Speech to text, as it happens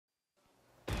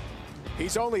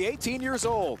He's only 18 years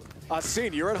old, a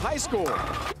senior in high school.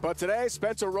 But today,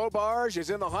 Spencer Robarge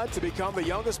is in the hunt to become the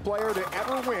youngest player to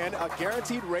ever win a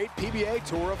guaranteed rate PBA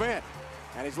Tour event.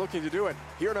 And he's looking to do it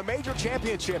here in a major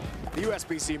championship, the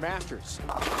USBC Masters.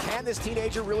 Can this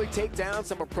teenager really take down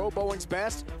some of pro bowling's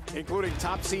best, including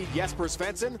top seed Jesper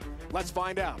Svensson? Let's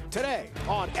find out today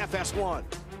on FS1.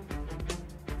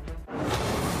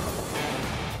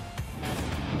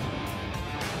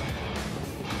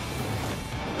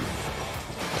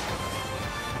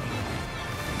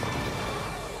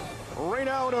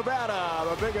 Reno, Nevada,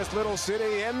 the biggest little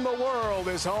city in the world,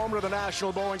 is home to the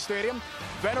National Bowling Stadium.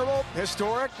 Venerable,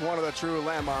 historic, one of the true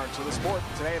landmarks of the sport.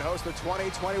 Today it hosts the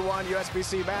 2021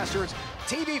 USBC Masters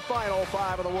TV Final.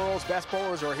 5 of the world's best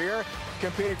bowlers are here,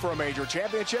 competing for a major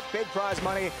championship, big prize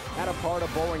money, and a part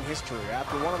of bowling history.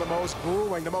 After one of the most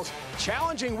grueling, the most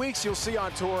challenging weeks you'll see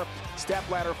on tour,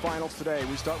 Stepladder finals today.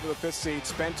 We start with the 5th seed,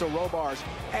 Spencer Robarge,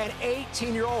 an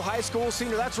 18-year-old high school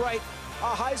senior. That's right, a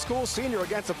high school senior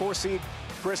against the 4th seed,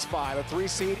 Chris Spy. The 3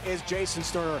 seed is Jason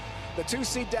Sterner. The 2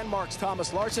 seed, Denmark's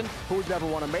Thomas Larsen, who's never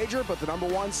won a major, but the number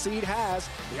 1 seed has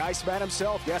the Iceman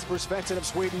himself, Jesper Svensson of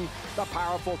Sweden, the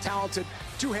powerful, talented,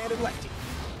 two-handed lefty.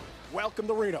 Welcome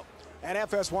to Reno and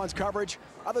FS1's coverage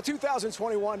of the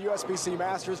 2021 USBC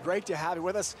Masters. Great to have you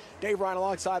with us. Dave Ryan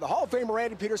alongside the Hall of Famer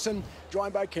Randy Peterson,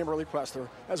 joined by Kimberly Pressler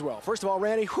as well. First of all,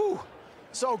 Randy,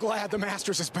 so glad the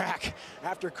Masters is back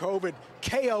after COVID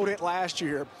KO'd it last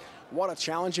year. What a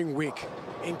challenging week.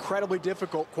 Incredibly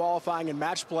difficult qualifying and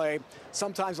match play.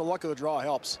 Sometimes the luck of the draw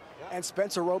helps. And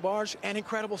Spencer Robarge, an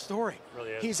incredible story.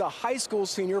 Really is. He's a high school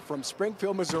senior from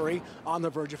Springfield, Missouri, on the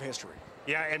verge of history.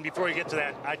 Yeah, and before we get to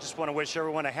that, I just want to wish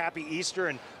everyone a happy Easter,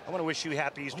 and I want to wish you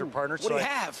happy Easter, partner. What do you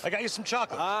have? I got you some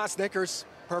chocolate. Snickers.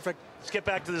 Perfect. Let's get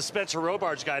back to the Spencer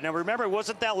Robarge guy. Now, remember, it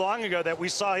wasn't that long ago that we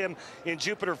saw him in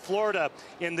Jupiter, Florida,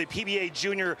 in the PBA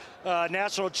Junior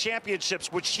National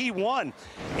Championships, which he won.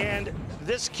 And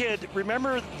this kid,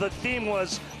 remember, the theme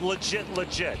was legit,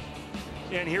 legit.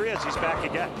 And here he is. He's back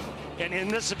again. And in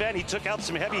this event, he took out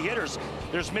some heavy hitters.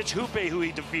 There's Mitch Hoope, who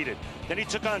he defeated. Then he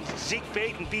took on Zeke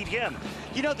Bate and beat him.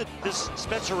 You know that this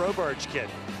Spencer Robarge kid,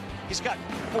 he's got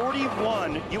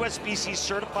 41 USBC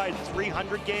certified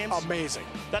 300 games. Amazing.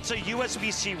 That's a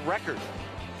USBC record.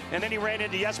 And then he ran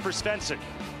into Jesper Svensson.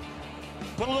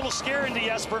 Put a little scare into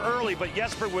Jesper early, but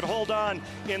Jesper would hold on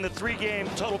in the 3-game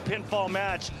total pinfall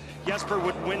match. Jesper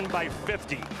would win by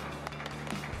 50.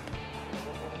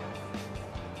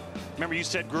 Remember, you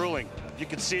said grueling. You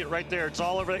can see it right there. It's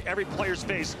all over every player's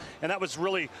face, and that was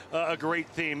really a great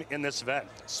theme in this event.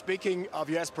 Speaking of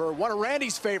Jesper, one of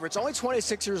Randy's favorites, only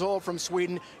 26 years old, from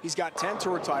Sweden. He's got 10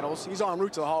 tour titles. He's en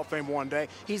route to the Hall of Fame one day.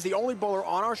 He's the only bowler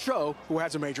on our show who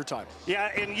has a major title.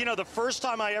 Yeah, and you know, the first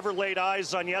time I ever laid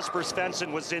eyes on Jesper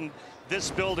Svensson was in this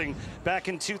building back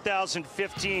in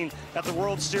 2015 at the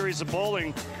World Series of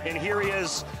Bowling, and here he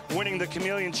is winning the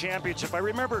Chameleon Championship. I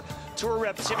remember tour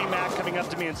rep Timmy Mack coming up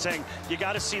to me and saying, "You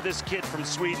got to see this kid from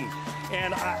Sweden,"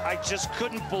 and I just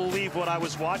couldn't believe what I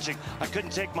was watching. I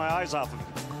couldn't take my eyes off of him.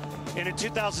 And in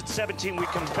 2017, we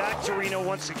come back to Reno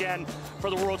once again for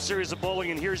the World Series of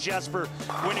Bowling, and here's Jesper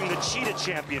winning the Cheetah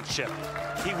Championship.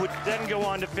 He would then go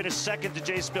on to finish second to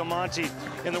Jace Belmonte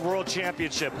in the World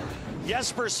Championship.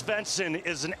 Jesper Svensson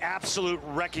is an absolute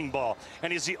wrecking ball,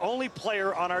 and he's the only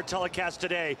player on our telecast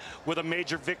today with a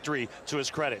major victory to his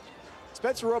credit.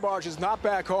 Spencer Robarge is not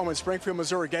back home in Springfield,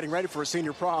 Missouri, getting ready for a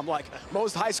senior prom like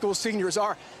most high school seniors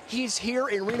are. He's here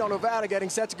in Reno, Nevada, getting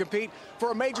set to compete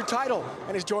for a major title,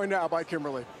 and is joined now by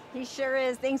Kimberly. He sure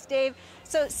is. Thanks, Dave.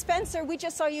 So, Spencer, we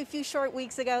just saw you a few short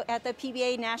weeks ago at the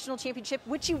PBA National Championship,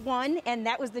 which you won, and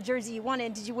that was the jersey you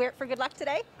wanted. Did you wear it for good luck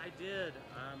today? I did.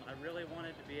 I really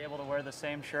wanted to be able to wear the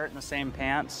same shirt and the same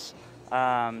pants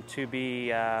to be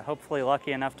hopefully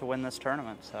lucky enough to win this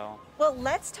tournament. So, well,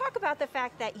 let's talk about the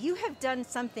fact that you have done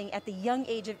something at the young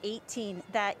age of 18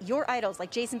 that your idols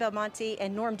like Jason Belmonte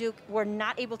and Norm Duke were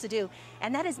not able to do,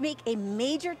 and that is make a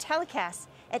major telecast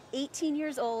at 18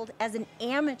 years old as an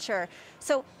amateur.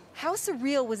 So how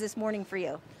surreal was this morning for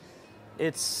you?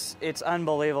 It's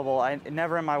unbelievable. I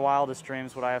never in my wildest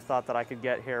dreams would I have thought that I could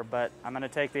get here, but I'm going to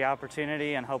take the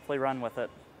opportunity and hopefully run with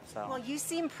it. So. Well, you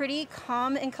seem pretty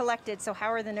calm and collected, so how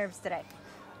are the nerves today?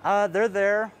 They're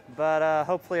there, but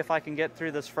hopefully if I can get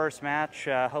through this first match,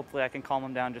 hopefully I can calm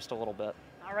them down just a little bit.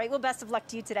 All right, well, best of luck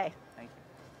to you today. Thank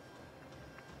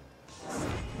you.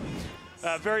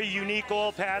 A very unique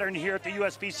oil pattern here at the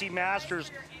USBC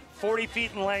Masters, 40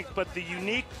 feet in length, but the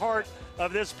unique part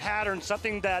of this pattern,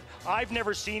 something that I've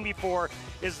never seen before,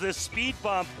 is this speed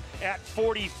bump at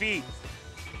 40 feet.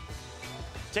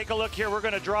 Take a look here. We're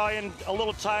going to draw in a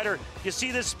little tighter. You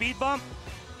see this speed bump?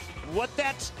 what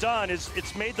that's done is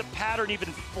it's made the pattern even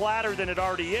flatter than it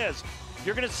already is.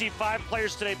 You're going to see 5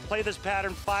 players today play this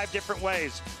pattern 5 different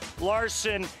ways.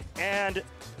 Larsen and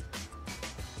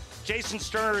Jason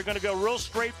Sterner are going to go real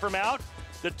straight from out.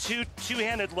 The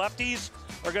two-handed lefties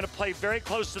are going to play very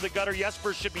close to the gutter.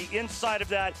 Jesper should be inside of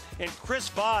that, and Chris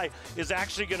Vi is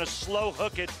actually going to slow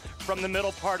hook it from the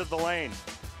middle part of the lane.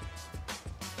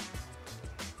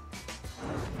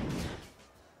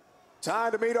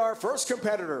 Time to meet our first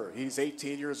competitor. He's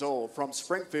 18 years old from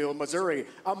Springfield, Missouri.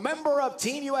 A member of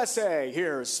Team USA.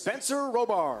 Here's Spencer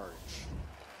Robarge.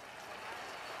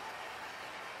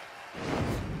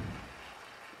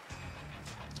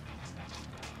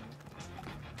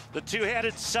 The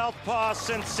two-handed southpaw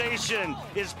sensation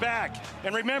is back.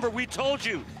 And remember, we told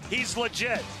you, he's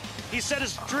legit. He said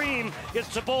his dream is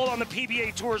to bowl on the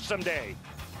PBA Tour someday.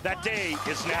 That day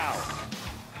is now.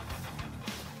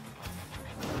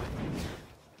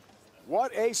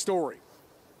 What a story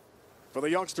for the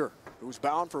youngster who's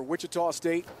bound for Wichita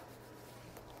State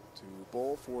to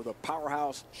bowl for the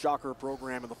Powerhouse Shocker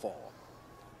program in the fall.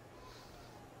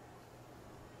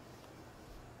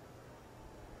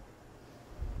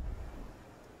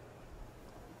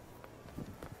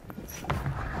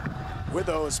 With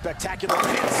those spectacular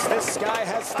hits, this guy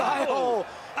has style,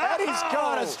 and he's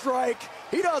got a strike.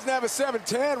 He doesn't have a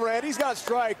 7-10, Randy. He's got a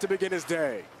strike to begin his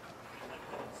day.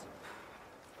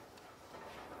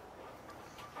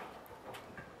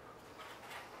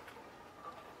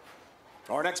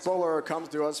 Our next bowler comes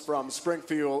to us from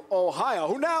Springfield, Ohio,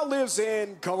 who now lives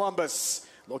in Columbus,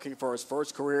 looking for his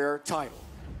first career title.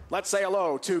 Let's say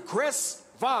hello to Chris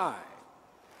Vi.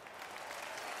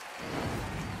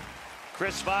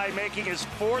 Chris Vi making his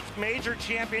 4th major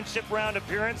championship round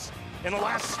appearance in the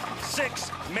last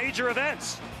 6 major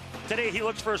events. Today he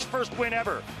looks for his first win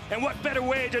ever. And what better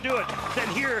way to do it than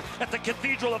here at the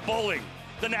Cathedral of Bowling,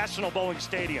 the National Bowling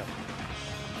Stadium.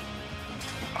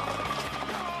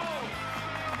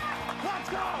 Let's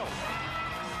go!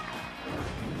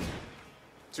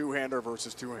 Two-hander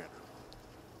versus two-hander.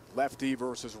 Lefty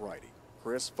versus righty.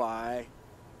 Chris Vi,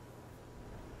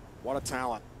 what a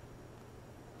talent.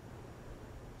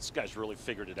 This guy's really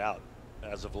figured it out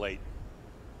as of late.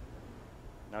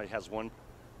 Now he has one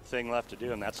thing left to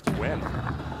do, and that's to win.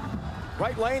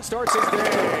 Right lane starts his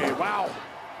day. Wow.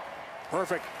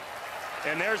 Perfect.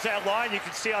 And there's that line you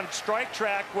can see on strike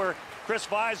track where Chris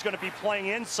Vi is going to be playing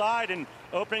inside and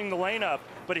opening the lane up,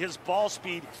 but his ball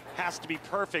speed has to be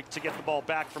perfect to get the ball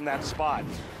back from that spot.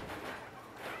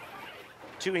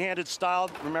 Two-handed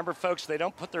style. Remember, folks, they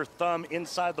don't put their thumb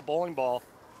inside the bowling ball.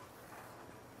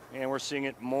 And we're seeing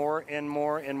it more and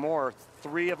more and more.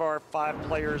 3 of our 5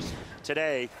 players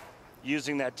today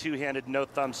using that two-handed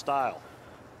no-thumb style.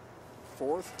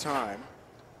 4th time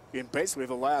in basically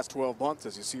the last 12 months,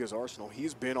 as you see his arsenal,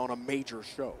 he's been on a major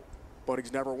show, but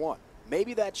he's never won.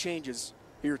 Maybe that changes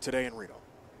here today in Reno.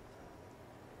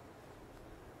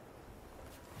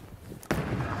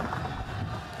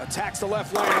 Attacks the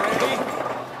left lane,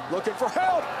 Randy. Looking for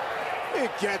help. He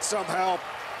gets some help.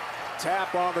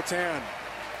 Tap on the 10.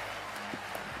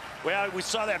 Well, we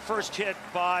saw that first hit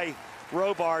by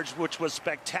Robarge, which was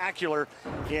spectacular.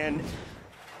 And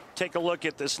take a look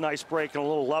at this nice break and a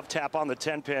little love tap on the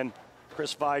 10-pin.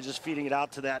 Chris Vi just feeding it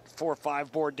out to that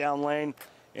 4-5 board down lane.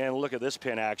 And look at this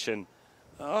pin action.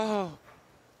 Oh.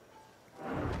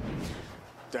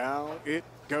 Down it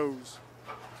goes.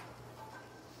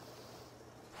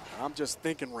 I'm just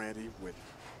thinking, Randy, with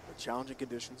the challenging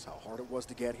conditions, how hard it was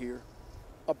to get here.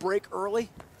 A break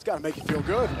early, it's got to make you feel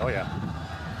good. Oh, yeah.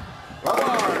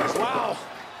 Robarge, wow.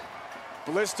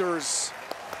 Blisters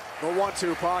the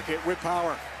 1-2 pocket with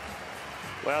power.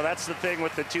 Well, that's the thing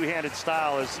with the two-handed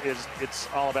style is it's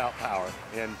all about power.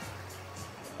 And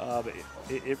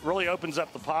it really opens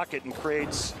up the pocket and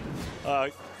creates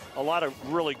a lot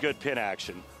of really good pin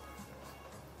action.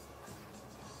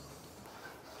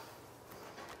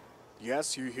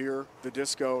 Yes, you hear the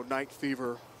disco Night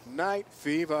Fever. Night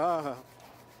Fever.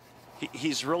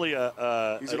 He's really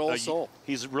he's an old soul.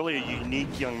 He's really a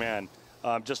unique young man.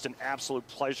 Just an absolute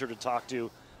pleasure to talk to.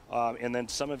 And then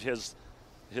some of his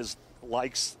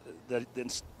likes,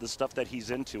 the stuff that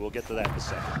he's into. We'll get to that in a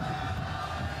second.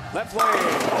 Left lane.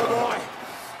 Oh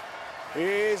boy.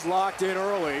 He's locked in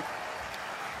early.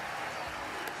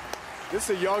 This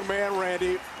is a young man,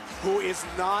 Randy, who is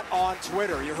not on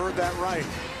Twitter. You heard that right.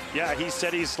 Yeah, he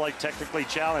said he's like technically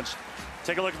challenged.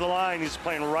 Take a look at the line. He's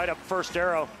playing right up first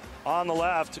arrow on the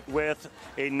left with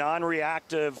a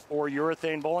non-reactive or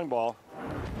urethane bowling ball.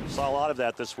 Saw a lot of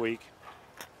that this week.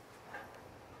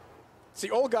 See,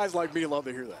 old guys like me love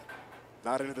to hear that.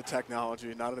 Not into the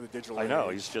technology, not into the digital. I know,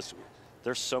 he's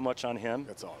There's so much on him.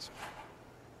 That's awesome.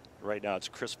 Right now, it's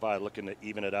Chris Via looking to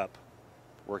even it up,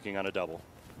 working on a double.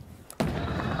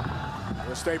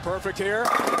 Will stay perfect here.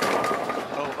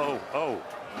 Oh.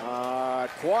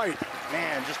 Quite.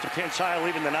 Man, just a pinch high,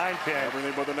 leaving the 9-pin.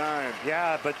 Everything but the 9.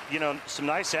 Yeah, but, you know, some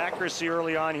nice accuracy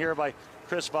early on here by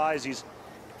Chris Via as he's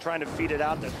trying to feed it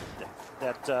out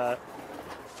that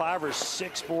 5 or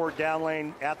 6 board down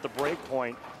lane at the break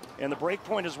point. And the break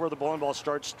point is where the bowling ball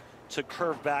starts to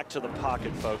curve back to the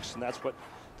pocket, folks. And that's what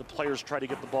the players try to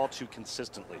get the ball to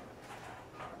consistently.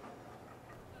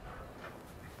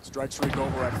 Strike streak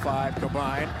over at 5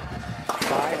 combined.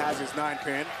 Via has his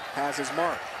 9-pin, has his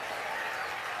mark.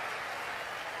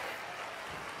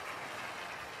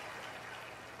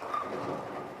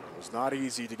 It was not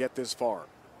easy to get this far.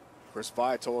 Chris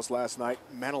Via told us last night,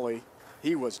 mentally,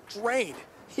 he was drained.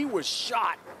 He was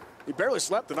shot. He barely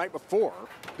slept the night before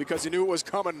because he knew it was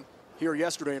coming here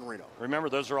yesterday in Reno. Remember,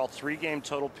 those are all 3-game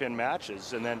total pin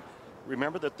matches. And then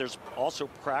remember that there's also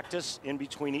practice in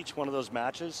between each one of those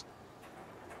matches.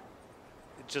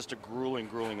 It's just a grueling,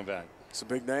 grueling event. Some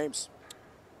big names.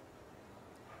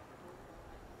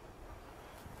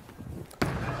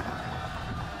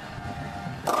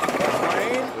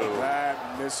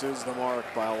 That misses the mark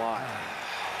by a lot.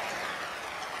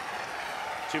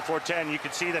 2-4-10, you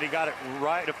can see that he got it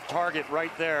right of target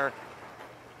right there.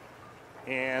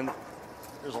 And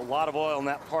there's a lot of oil in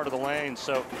that part of the lane.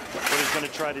 So what he's going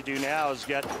to try to do now is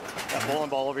get that bowling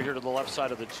ball over here to the left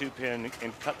side of the 2-pin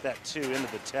and cut that 2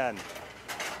 into the 10.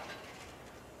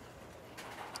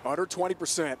 Under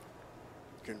 20%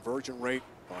 conversion rate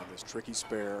on this tricky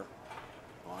spare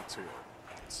on tour.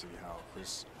 Let's see how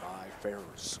Chris Via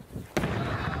fares.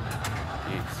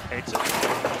 Hates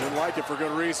it. Didn't like it for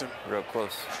good reason. Real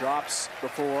close. Drops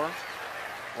before.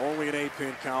 Only an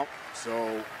 8-pin count.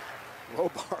 So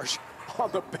Robarge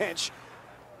on the bench,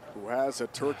 who has a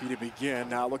turkey to begin,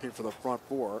 now looking for the front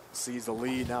 4, sees the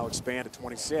lead now expand to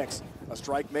 26. A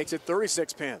strike makes it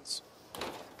 36 pins.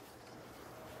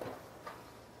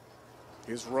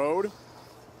 His road,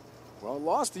 well,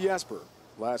 lost to Jesper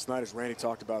last night, as Randy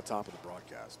talked about top of the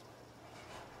broadcast.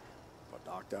 But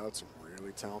knocked out some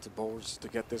really talented bowlers to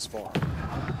get this far.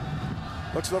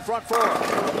 Looks to the front 4.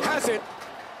 Has it.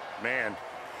 Man,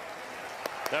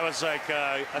 that was like,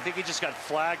 I think he just got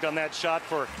flagged on that shot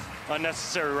for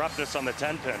unnecessary roughness on the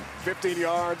 10-pin. 15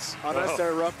 yards,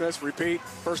 unnecessary roughness, repeat,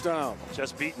 first down.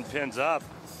 Just beating pins up.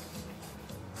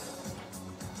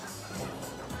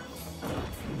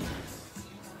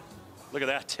 Look at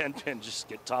that 10-pin just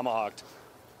get tomahawked.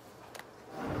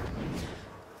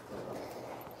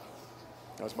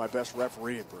 That was my best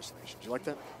referee impersonation. Did you like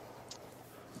that?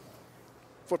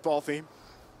 Football theme.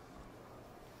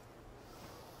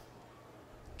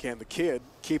 Can the kid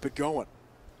keep it going?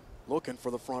 Looking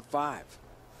for the front 5.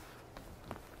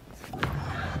 Come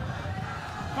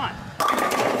on.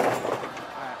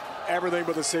 Everything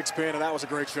but the 6-pin, and that was a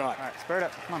great shot. All right, spare it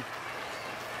up. Come on.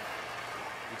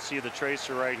 You can see the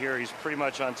tracer right here. He's pretty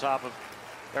much on top of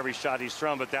every shot he's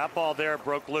thrown, but that ball there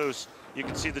broke loose. You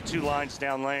can see the 2 lines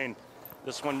down lane.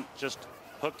 This one just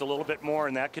hooked a little bit more,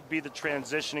 and that could be the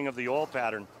transitioning of the oil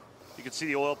pattern. You can see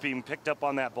the oil being picked up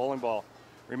on that bowling ball.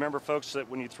 Remember, folks, that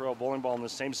when you throw a bowling ball in the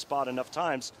same spot enough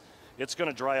times, it's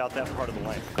going to dry out that part of the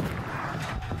lane.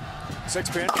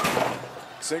 6-pin,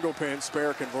 single pin,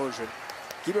 spare conversion.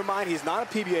 Keep in mind, he's not a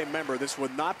PBA member. This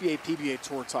would not be a PBA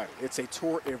Tour title. It's a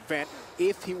tour event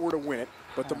if he were to win it.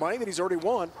 But the money that he's already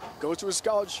won goes to his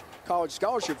college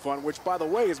scholarship fund, which, by the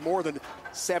way, is more than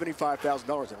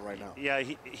 $75,000 in it right now. Yeah,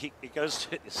 it goes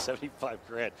to 75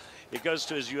 grand. It goes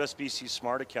to his USBC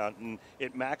Smart account, and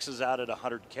it maxes out at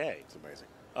 100K. It's amazing.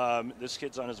 This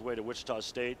kid's on his way to Wichita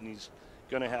State, and he's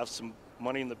going to have some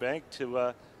money in the bank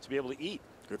to be able to eat.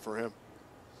 Good for him.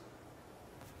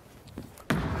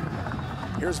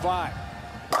 Here's Via.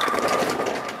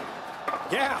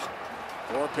 Yeah.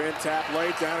 4-pin tap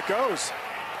late, down it goes.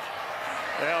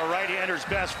 Well, right-hander's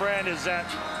best friend is that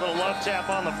little love tap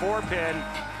on the 4-pin.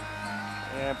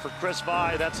 And for Chris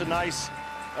Via, that's a nice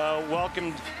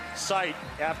welcomed sight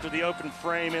after the open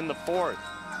frame in the 4th.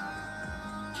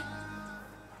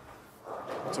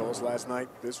 Told us last night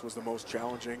this was the most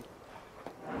challenging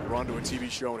run to a TV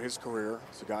show in his career.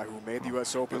 It's a guy who made the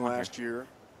U.S. Open last year.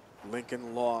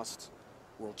 Lincoln lost.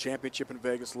 World Championship in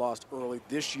Vegas lost early.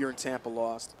 This year in Tampa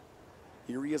lost.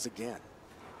 Here he is again.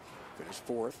 Finished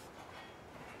 4th.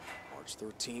 March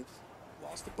 13th.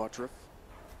 Lost the Buttriff.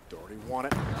 Doherty won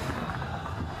it.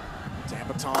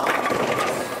 Tampa Tom.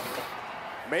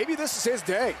 Maybe this is his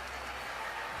day.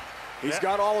 He's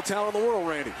got all the talent in the world,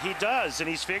 Randy. He does, and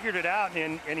he's figured it out,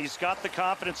 and he's got the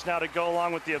confidence now to go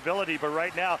along with the ability. But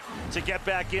right now, to get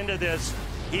back into this,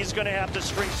 he's going to have to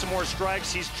string some more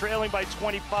strikes. He's trailing by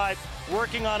 25,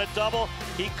 working on a double.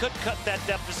 He could cut that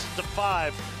deficit to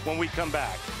 5 when we come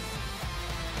back.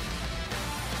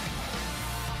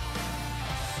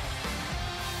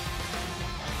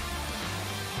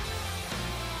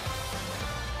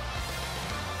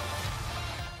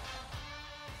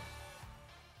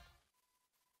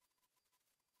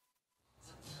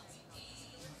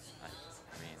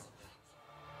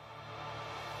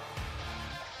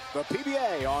 The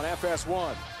PBA on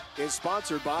FS1 is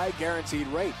sponsored by Guaranteed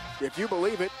Rate. If you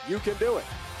believe it, you can do it.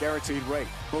 Guaranteed Rate.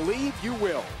 Believe you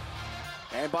will.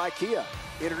 And by Kia,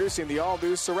 introducing the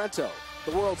all-new Sorento,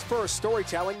 the world's first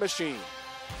storytelling machine.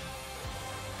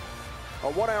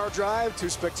 A 1-hour drive to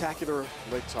spectacular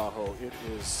Lake Tahoe. It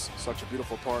is such a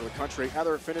beautiful part of the country.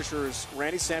 Other finishers,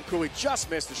 Randy Sam Cooley just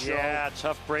missed the show. Yeah,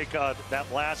 tough break that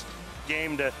last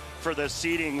game for the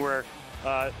seeding where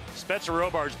Spencer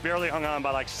Robarge barely hung on by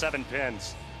like 7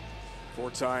 pins.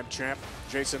 4-time champ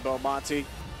Jason Belmonte,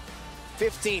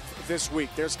 15th this week.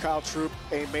 There's Kyle Troop,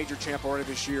 a major champ already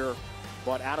this year,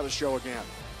 but out of the show again.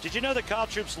 Did you know that Kyle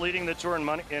Troop's leading the tour in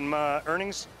money in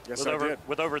earnings? Yes, I did.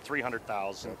 With over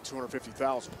 300,000.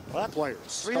 250,000 Well,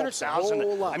 players.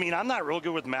 300,000. I mean, I'm not real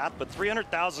good with math, but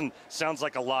 300,000 sounds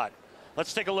like a lot.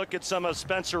 Let's take a look at some of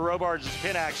Spencer Robarge's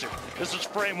pin action. This is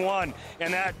frame 1,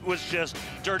 and that was just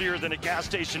dirtier than a gas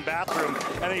station bathroom.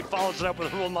 And then he follows it up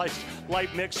with a real nice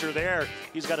light mixer there.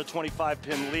 He's got a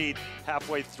 25-pin lead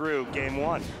halfway through game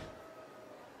 1.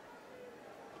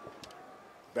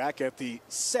 Back at the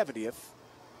 70th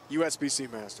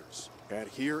USBC Masters. And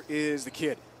here is the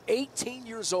kid, 18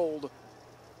 years old,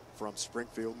 from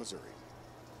Springfield, Missouri.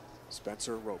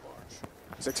 Spencer Robarge.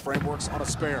 6 frameworks on a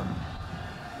spare.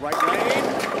 Right lane.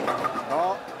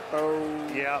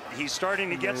 Uh-oh. Yeah, he's starting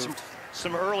to get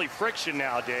some early friction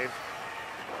now, Dave.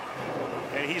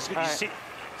 And you see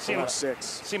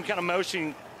him kind of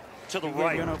motioning to the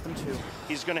right. Open too.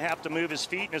 He's going to have to move his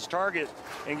feet and his target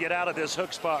and get out of this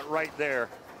hook spot right there.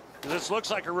 This looks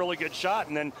like a really good shot,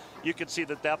 and then you can see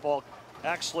that ball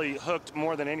actually hooked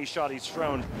more than any shot he's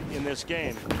thrown in this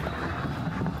game.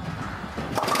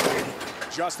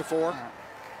 Just the 4.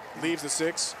 Leaves the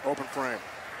 6. Open frame.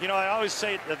 You know, I always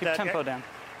say that tempo down.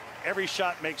 Every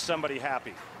shot makes somebody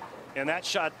happy. And that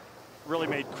shot really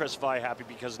made Chris Vi happy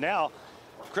because now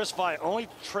Chris Vi only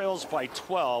trails by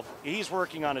 12. He's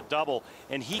working on a double,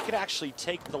 and he could actually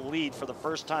take the lead for the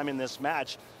first time in this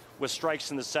match with strikes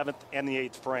in the 7th and the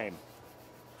 8th frame.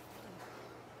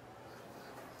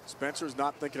 Spencer's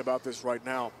not thinking about this right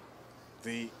now.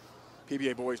 The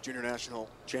PBA Boys Junior National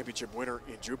Championship winner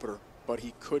in Jupiter, but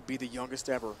he could be the youngest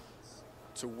ever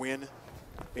to win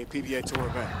a PBA Tour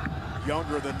event.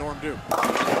 Younger than Norm Duke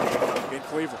in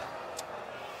Cleveland.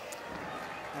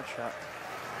 That shot.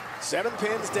 7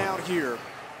 pins down here.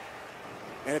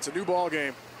 And it's a new ball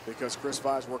game because Chris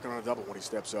Vi's working on a double when he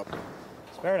steps up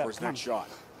for his next shot.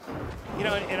 You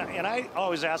know, and I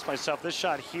always ask myself, this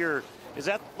shot here, is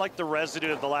that like the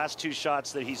residue of the last 2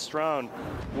 shots that he's thrown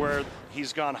where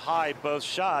he's gone high both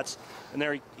shots and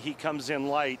there he comes in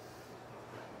light,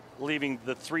 leaving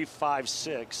the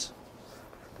 3-5-6.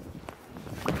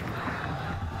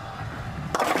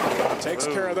 Takes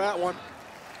care of that one.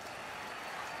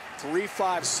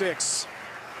 3-5-6.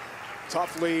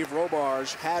 Tough leave.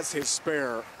 Robarge has his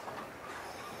spare.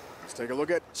 Let's take a look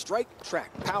at Strike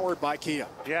Track, powered by Kia.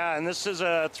 Yeah, and this is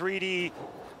a 3D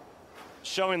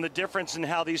showing the difference in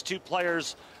how these 2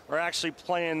 players are actually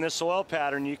playing this oil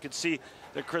pattern. You can see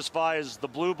that Chris Vi is the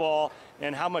blue ball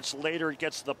and how much later it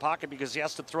gets to the pocket because he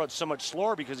has to throw it so much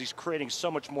slower because he's creating so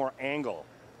much more angle.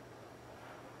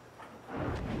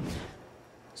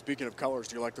 Speaking of colors,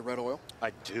 do you like the red oil?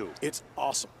 I do. It's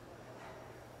awesome.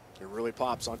 It really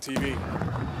pops on TV.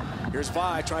 Here's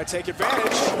Vi trying to take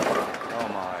advantage. Oh,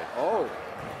 my. Oh.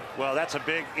 Well, that's a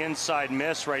big inside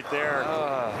miss right there.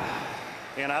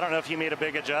 And I don't know if he made a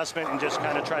big adjustment and just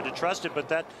kind of tried to trust it, but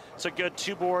that's a good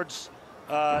 2 boards,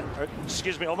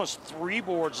 excuse me, almost 3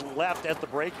 boards left at the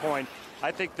break point.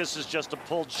 I think this is just a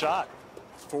pulled shot.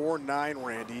 4-9,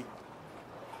 Randy.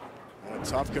 And a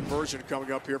tough conversion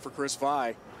coming up here for Chris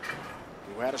Vi,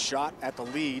 who had a shot at the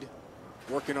lead,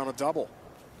 working on a double.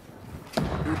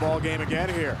 New ball game again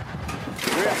here.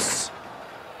 Chris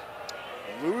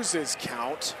loses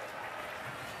count.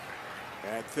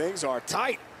 And things are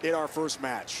tight in our first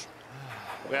match.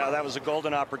 Well, that was a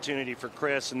golden opportunity for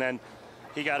Chris, and then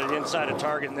he got it inside a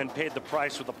target and then paid the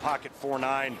price with a pocket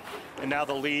 4-9. And now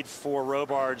the lead for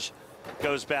Robarge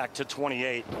goes back to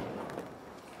 28.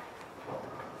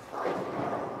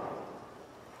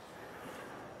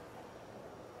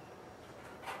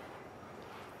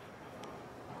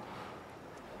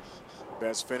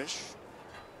 best finish.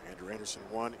 Andrew Anderson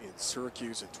won in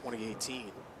Syracuse in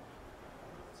 2018.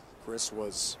 Chris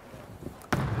was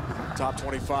top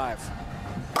 25.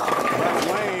 Left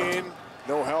lane,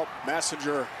 no help.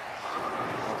 Messenger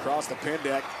across the pin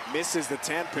deck, misses the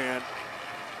 10-pin.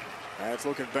 And it's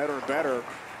looking better and better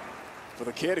for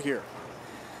the kid here.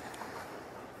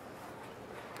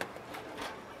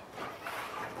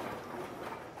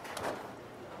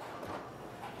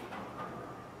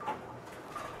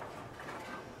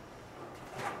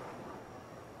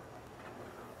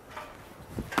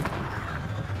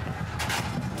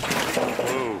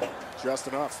 Ooh. Just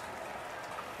enough.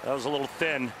 That was a little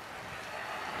thin.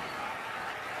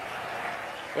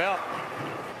 Well,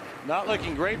 not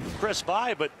looking great for Chris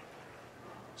Vi, but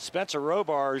Spencer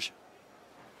Robarge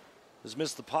has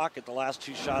missed the pocket the last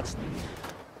two shots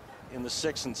in the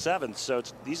 6th and 7th. So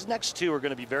these next two are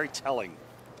going to be very telling.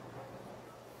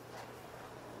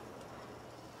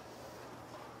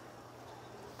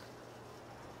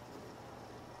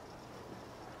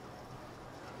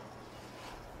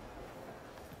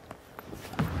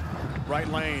 Right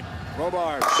lane,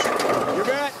 Robarge. You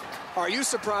bet. Are you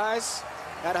surprised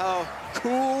at how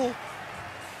cool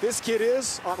this kid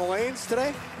is on the lanes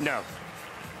today? No.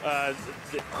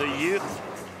 The youth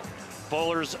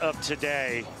bowlers of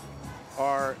today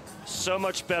are so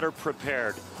much better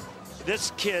prepared.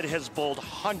 This kid has bowled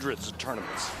hundreds of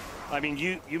tournaments. I mean,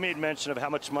 you made mention of how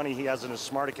much money he has in his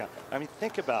smart account. I mean,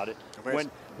 think about it.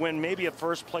 When maybe a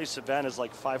first place event is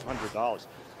like $500.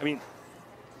 I mean,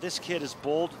 this kid has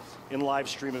bowled in live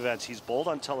stream events. He's bowled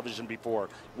on television before.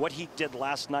 What he did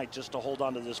last night just to hold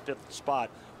on to this 5th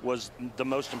spot was the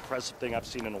most impressive thing I've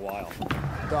seen in a while.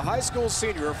 The high school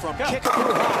senior from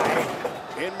Kickapoo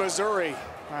High in Missouri.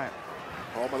 All right.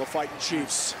 Home of the Fighting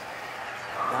Chiefs.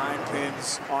 9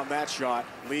 pins on that shot.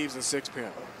 Leaves the 6-pin.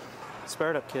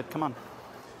 Spare it up, kid. Come on.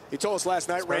 He told us last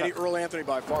night, Randy, Earl Anthony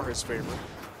by far his favorite.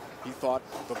 He thought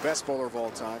the best bowler of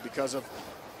all time because of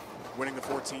winning the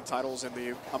 14 titles and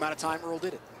the amount of time Earl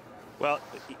did it. Well,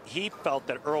 he felt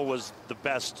that Earl was the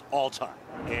best all time,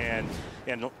 and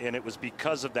it was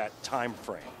because of that time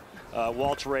frame.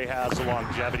 Walter Ray has the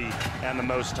longevity and the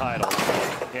most titles,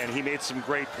 and he made some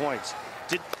great points.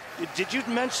 Did you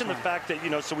mention the fact that, you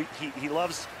know, so he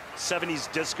loves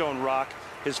 70s disco and rock.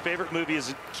 His favorite movie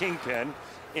is Kingpin,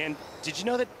 and did you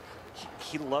know that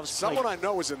he loves someone I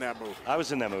know was in that movie. I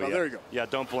was in that movie. Oh, yeah. There you go. Yeah,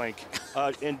 don't blink.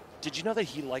 And did you know that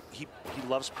he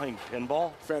loves playing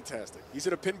pinball? Fantastic. He's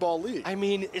in a pinball league. I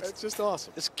mean, it's just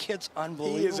awesome. This kid's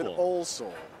unbelievable. He is an old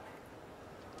soul.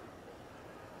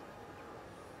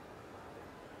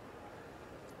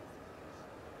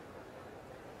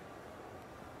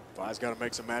 Vi's got to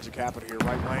make some magic happen here.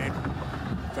 Right lane,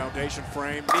 foundation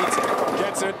frame, needs it,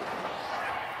 gets it.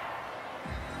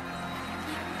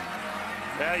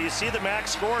 Yeah, you see the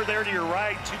max score there to your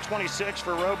right, 226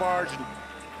 for Robarge and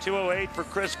 208 for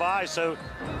Chris Vi. So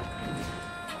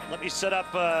let me set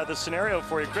up the scenario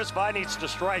for you. Chris Vi needs to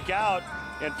strike out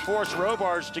and force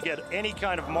Robarge to get any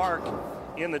kind of mark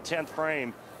in the 10th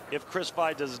frame. If Chris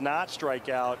Vi does not strike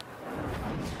out,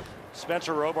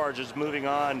 Spencer Robarge is moving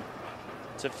on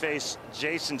to face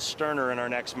Jason Sterner in our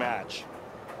next match.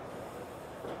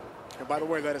 And by the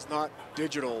way, that is not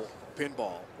digital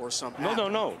pinball or some app.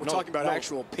 No. We're talking about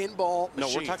actual pinball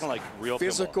machines. No, we're talking like real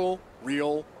physical, pinball.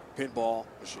 real pinball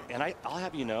machine. And I'll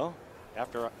have you know,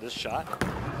 after this shot.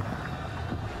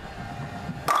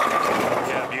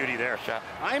 Yeah, beauty there. Shot.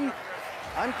 I'm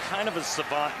kind of a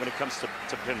savant when it comes to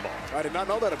pinball. I did not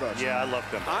know that about you. Yeah, I love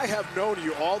pinball. I have known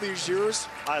you all these years.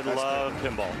 I love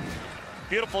pinball.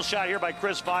 Beautiful shot here by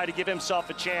Chris Vi to give himself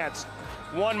a chance.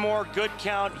 One more good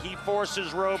count. He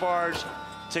forces Robarge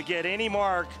to get any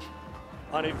mark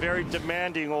on a very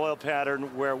demanding oil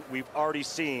pattern where we've already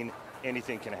seen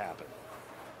anything can happen.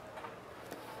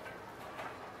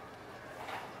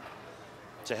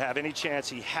 To have any chance,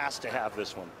 he has to have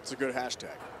this one. It's a good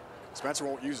hashtag. Spencer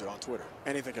won't use it on Twitter.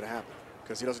 Anything can happen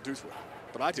because he doesn't do Twitter,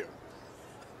 but I do.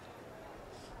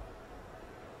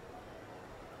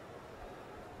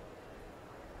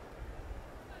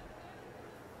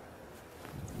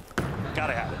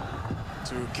 Gotta have it.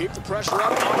 To keep the pressure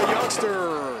up on the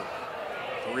youngster.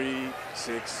 3,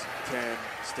 6, 10,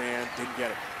 stand, didn't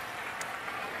get it.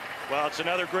 Well, it's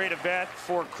another great event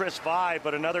for Chris Vi,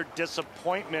 but another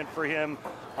disappointment for him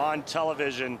on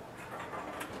television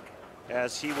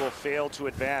as he will fail to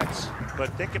advance.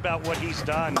 But think about what he's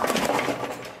done,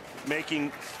 making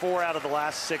 4 out of the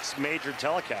last 6 major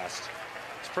telecasts.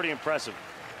 It's pretty impressive.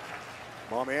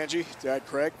 Mom Angie, Dad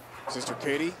Craig, Sister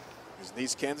Katie, his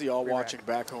niece Kenzie, all watching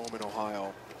back home in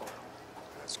Ohio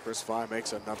as Chris Vi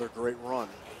makes another great run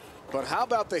But how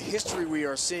about the history we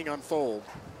are seeing unfold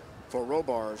for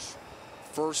Robarge?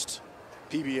 First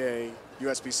PBA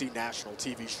USBC national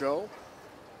TV show.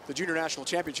 The Junior National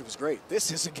Championship was great.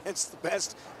 This is against the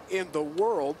best in the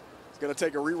world. It's going to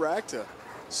take a re-rack to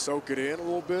soak it in a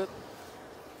little bit.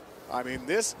 I mean,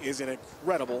 this is an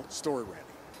incredible story, Randy.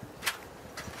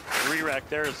 The re-rack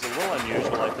there is a little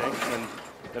unusual, I think, when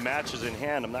the match is in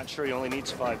hand. I'm not sure he only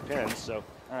needs 5 pins, so.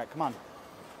 All right, come on.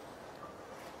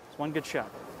 It's one good shot.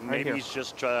 Maybe he's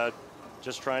just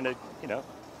trying to, you know,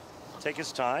 take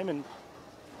his time and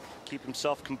keep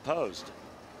himself composed.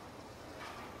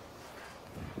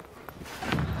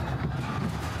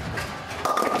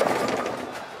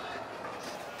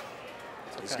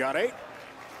 He's got 8.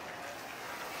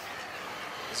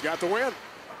 He's got the win.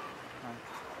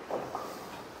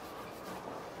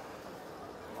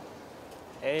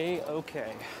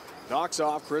 A-okay. Knocks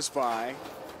off Chris Fye,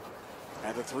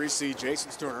 and the 3 seed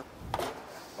Jason Sterner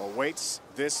awaits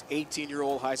this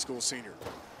 18-year-old high school senior.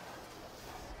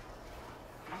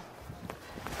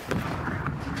 Great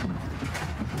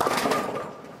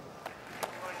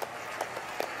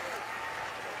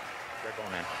ball,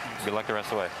 man. Good luck the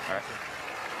rest of the way. All right.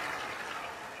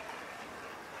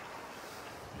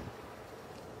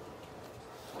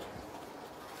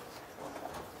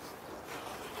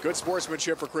 Good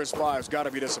sportsmanship for Chris Fye, who's got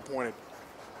to be disappointed.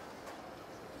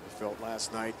 He felt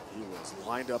last night he was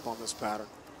lined up on this pattern.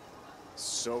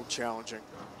 So challenging.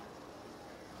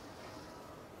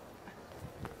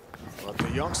 But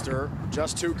the youngster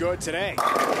just too good today.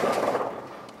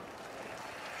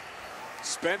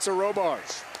 Spencer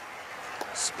Robarge,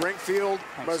 Springfield,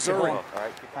 Missouri, All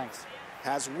right, thanks.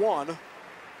 has won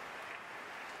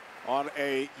on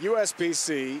a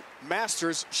USBC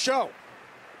Masters show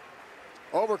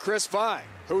over Chris Fye.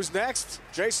 Who's next?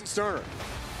 Jason Sterner,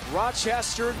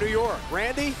 Rochester, New York.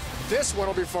 Randy, this one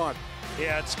will be fun.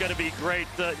 Yeah, it's going to be great.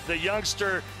 The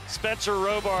youngster Spencer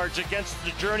Robarge against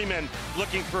the journeyman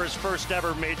looking for his first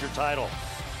ever major title.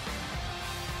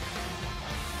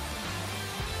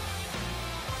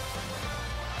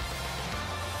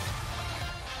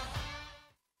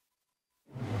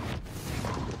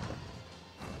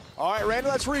 All right, Randy,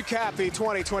 let's recap the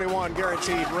 2021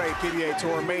 Guaranteed Rate PBA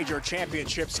Tour Major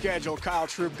Championship schedule. Kyle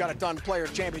Troup got it done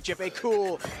Players Championship, a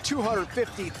cool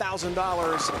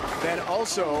 $250,000. Then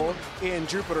also in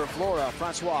Jupiter, Florida,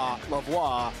 Francois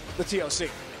Lavoie, the TOC.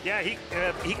 Yeah,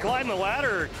 he climbed the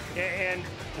ladder and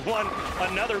won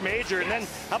another major. And then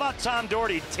how about Tom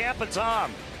Doherty, Tampa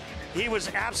Tom? He was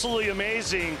absolutely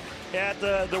amazing at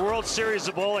the World Series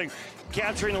of Bowling,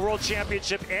 capturing the World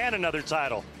Championship and another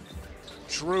title.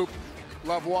 Troup,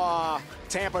 Lavoie,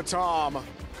 Tampa Tom.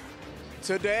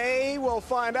 Today we'll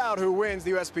find out who wins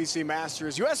the USBC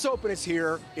Masters. US Open is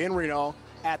here in Reno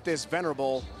at this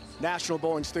venerable National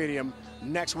Bowling Stadium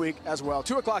next week as well.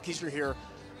 2 o'clock Eastern here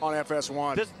on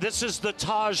FS1. This is the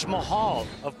Taj Mahal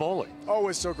of bowling. Oh,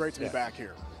 it's so great to be back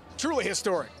here. Truly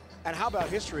historic. And how about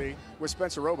history with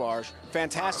Spencer Robarge?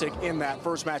 Fantastic in that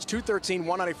first match,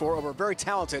 213-194 over very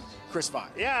talented Chris Fye.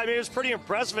 Yeah, I mean, it was pretty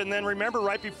impressive. And then remember,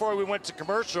 right before we went to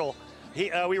commercial,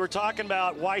 we were talking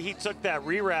about why he took that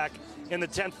re-rack in the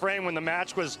 10th frame when the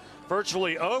match was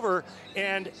virtually over.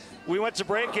 And we went to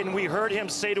break, and we heard him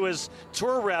say to his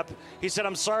tour rep, he said,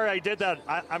 "I'm sorry I did that.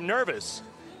 I'm nervous."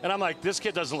 And I'm like, this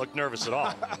kid doesn't look nervous at all.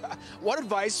 What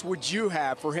advice would you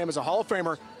have for him as a Hall of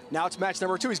Famer? Now it's match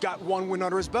number 2. He's got 1 win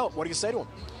under his belt. What do you say to him?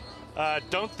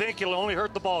 Don't think it'll only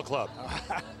hurt the ball club.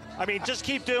 I mean, just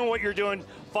keep doing what you're doing.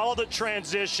 Follow the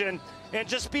transition and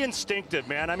just be instinctive,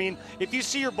 man. I mean, if you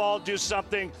see your ball do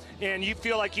something and you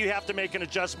feel like you have to make an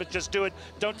adjustment, just do it.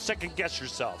 Don't second guess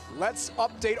yourself. Let's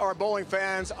update our bowling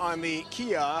fans on the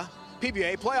Kia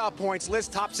PBA playoff points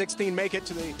list. Top 16 make it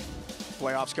to the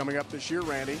playoffs coming up this year,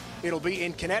 Randy. It'll be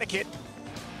in Connecticut.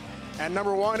 And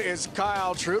number 1 is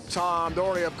Kyle Troup. Tom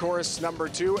Doherty, of course, number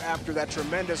 2 after that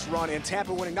tremendous run in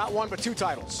Tampa, winning not 1 but 2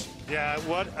 titles. Yeah,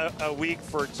 what a week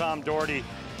for Tom Doherty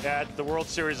at the World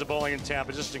Series of Bowling in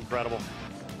Tampa. Just incredible.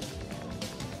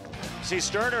 See,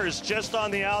 Sterner is just on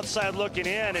the outside looking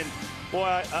in, and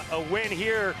boy, a win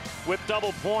here with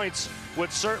double points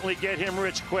would certainly get him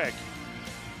rich quick.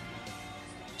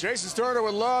 Jason Sterner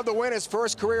would love to win his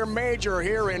first career major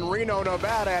here in Reno,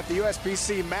 Nevada at the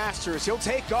USBC Masters. He'll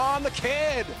take on the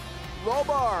kid,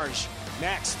 Robarge,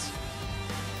 next.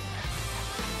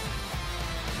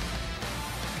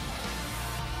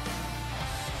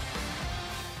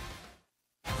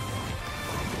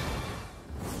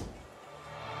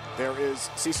 There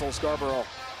is Cecil Scarborough.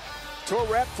 Tour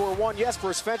rep for one Jesper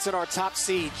Svensson, our top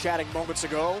seed, chatting moments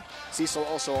ago. Cecil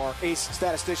also our ace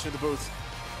statistician in the booth.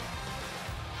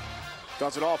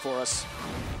 Does it all for us.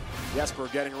 Jesper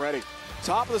getting ready.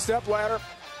 Top of the step ladder.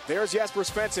 There's Jesper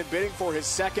Svensson bidding for his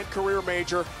second career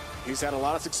major. He's had a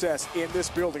lot of success in this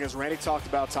building, as Randy talked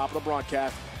about top of the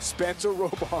broadcast. Spencer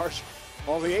Robarge,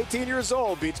 only 18 years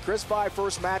old, beats Chris 5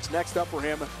 first match. Next up for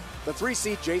him, the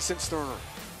 3-seed Jason Sterner.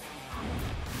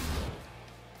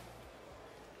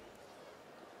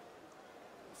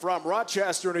 From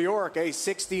Rochester, New York, a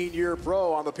 16-year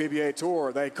pro on the PBA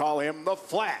Tour. They call him the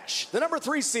Flash. The number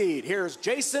 3 seed, here's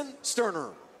Jason Sterner.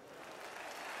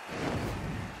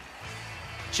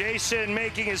 Jason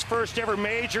making his first ever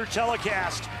major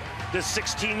telecast. This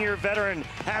 16-year veteran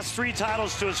has 3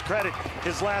 titles to his credit.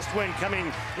 His last win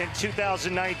coming in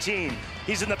 2019.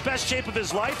 He's in the best shape of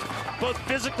his life, both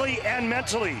physically and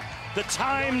mentally. The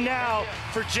time now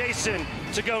for Jason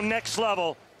to go next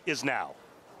level is now.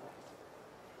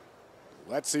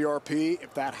 Let's see RP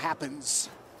if that happens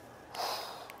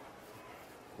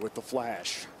with the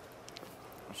Flash.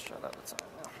 Shut up, it's on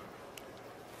now.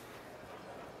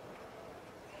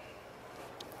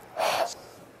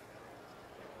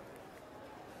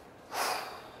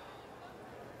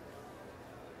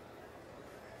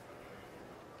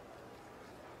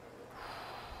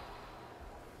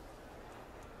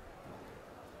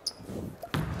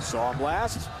 Saw him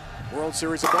last. World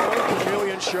Series of Bowling,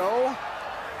 Chameleon Show.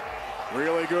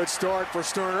 Really good start for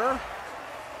Sterner.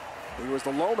 He was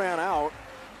the low man out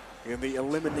in the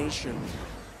elimination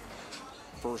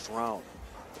first round.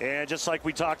 And just like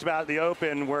we talked about at the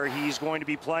Open, where he's going to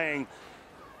be playing,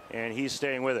 and he's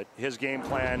staying with it. His game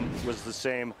plan was the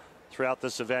same throughout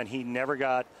this event. He never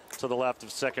got to the left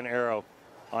of second arrow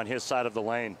on his side of the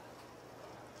lane.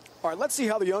 All right, let's see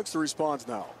how the youngster responds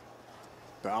now.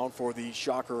 Bound for the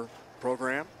Shocker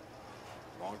program.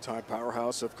 Longtime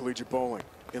powerhouse of collegiate bowling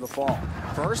in the fall.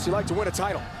 First, he'd like to win a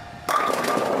title.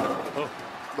 Oh.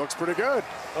 Looks pretty good.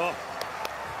 Oh.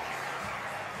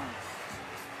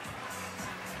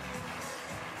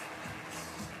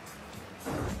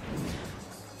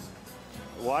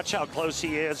 Watch how close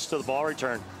he is to the ball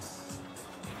return.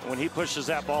 When he pushes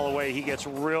that ball away, he gets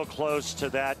real close to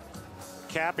that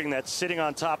capping that's sitting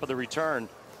on top of the return.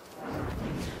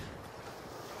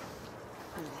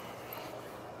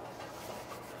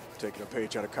 Taking a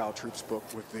page out of Kyle Troop's book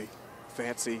with the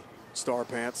fancy star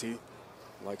pants. He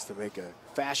likes to make a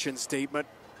fashion statement.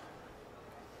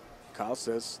 Kyle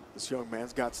says this young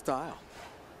man's got style.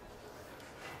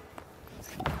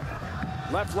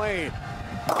 Left lane.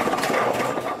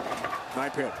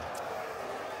 9-pin.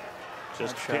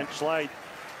 Just pinch light.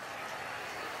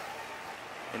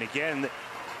 And again,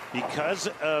 because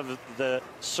of the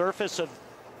surface of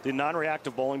the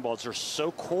non-reactive bowling balls, they're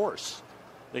so coarse.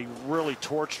 They really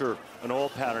torture an oil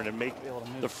pattern and make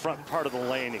the front part of the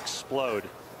lane explode.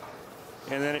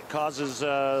 And then it causes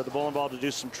the bowling ball to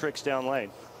do some tricks down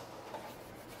lane.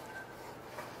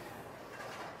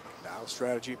 Now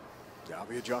strategy, now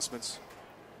the adjustments,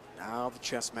 now the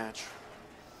chess match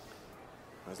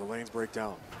as the lanes break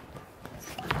down.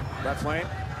 Left lane,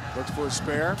 looks for a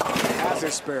spare, has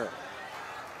his spare.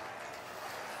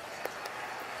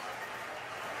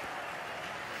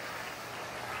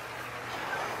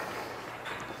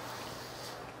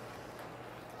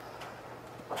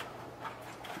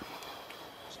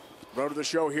 Road to the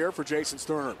show here for Jason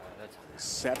Sterner.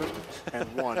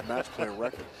 7-1 match play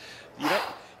record.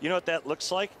 You know what that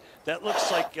looks like? That looks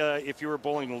like if you were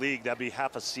bowling league, that'd be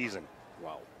half a season.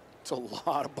 Wow, it's a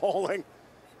lot of bowling.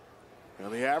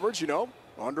 And the average, you know,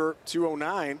 under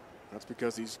 209. That's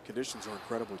because these conditions are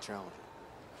incredibly challenging.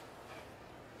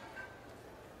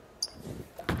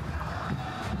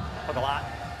 Hook a lot.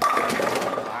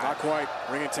 Not quite.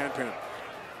 Ring and 10-pin.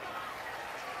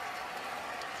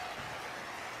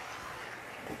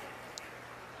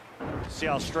 See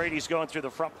how straight he's going through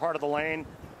the front part of the lane.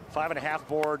 5.5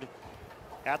 board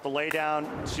at the laydown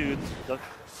to the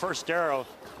first arrow.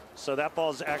 So that ball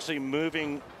is actually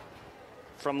moving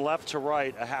from left to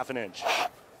right a ½ inch. And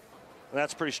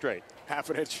that's pretty straight. ½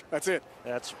 an inch. That's it.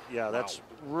 That's, yeah, wow. That's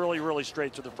really, really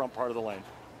straight to the front part of the lane.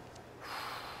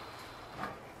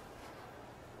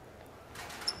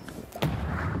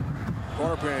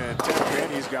 Corner pin,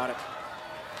 10-pin, he's got it.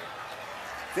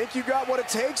 Think you got what it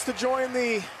takes to join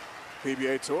the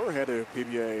PBA Tour? Head to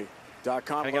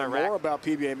PBA.com to learn more about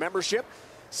PBA membership.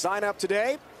 Sign up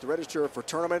today to register for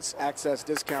tournaments, access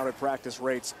discounted practice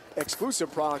rates,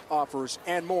 exclusive product offers,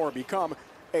 and more. Become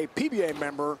a PBA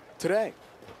member today.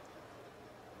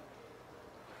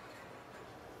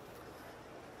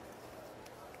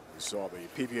 We saw the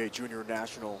PBA Junior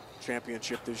National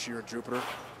Championship this year in Jupiter.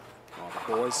 On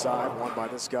the boys' side, won by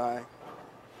this guy.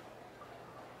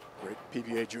 Great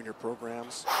PBA junior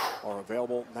programs are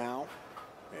available now.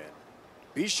 And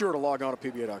Be sure to log on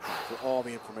to PBA.com for all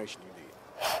the information you need.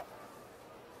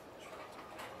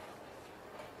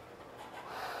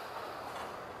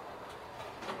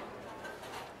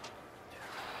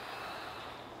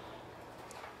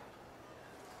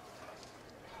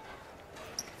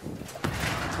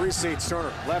 Three-seat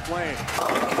Sterner, left lane.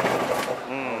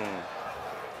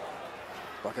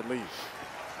 Bucket lead.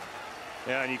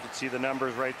 Yeah, and you can see the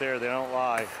numbers right there. They don't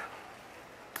lie.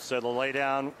 So the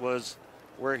laydown was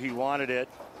where he wanted it.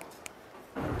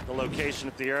 The location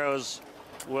of the arrows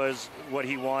was what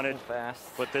he wanted. Fast.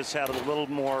 But this had a little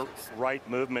more right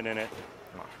movement in it.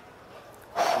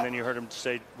 And then you heard him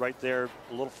say right there,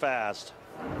 a little fast.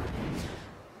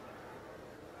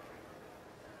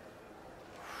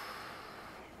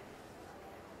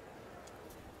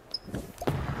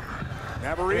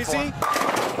 Never easy.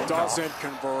 Doesn't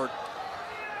convert.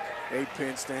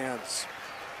 8-pin stands.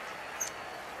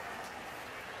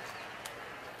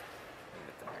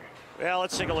 Well,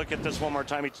 let's take a look at this one more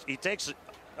time. He takes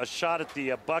a shot at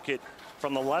the bucket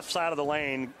from the left side of the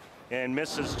lane and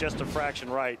misses just a fraction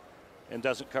right and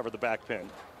doesn't cover the back pin.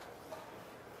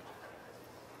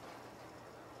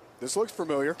 This looks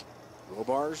familiar.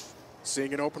 Robarge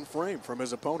seeing an open frame from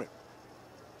his opponent.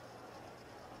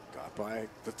 Got by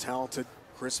the talented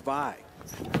Chris Vi.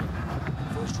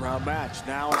 First round match.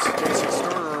 Now it's Jason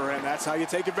Sterner, and that's how you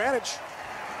take advantage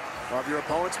of your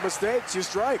opponent's mistakes. You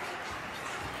strike.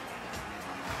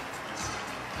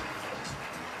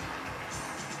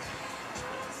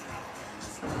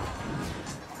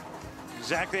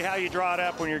 Exactly how you draw it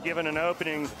up when you're given an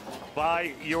opening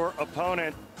by your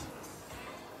opponent.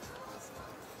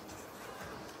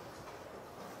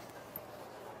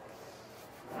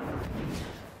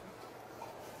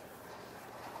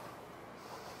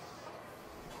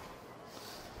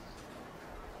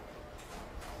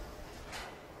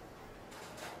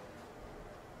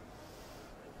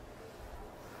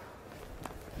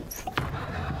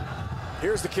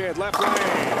 Here's the kid, left lane.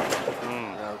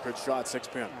 Yeah, good shot,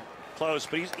 6-pin. Close,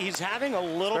 but he's having a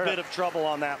little bit of trouble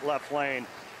on that left lane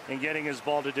and getting his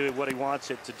ball to do what he wants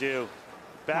it to do.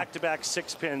 Back-to-back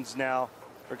 6-pins now,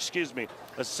 or excuse me,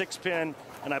 a 6-pin,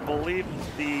 and I believe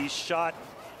the shot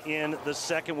in the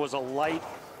second was a light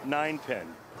 9-pin.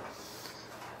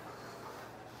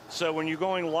 So when you're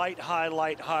going light,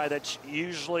 high, that's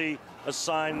usually a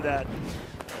sign that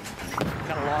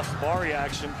kind of lost bar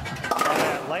reaction on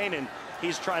that lane, and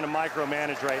he's trying to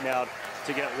micromanage right now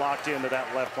to get locked into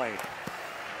that left lane.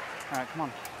 All right, come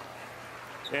on.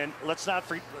 And let's not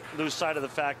lose sight of the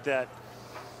fact that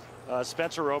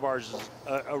Spencer Robarge is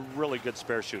a really good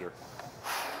spare shooter.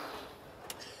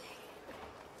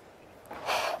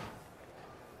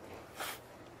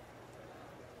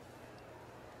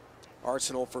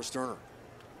 Arsenal for Sterner.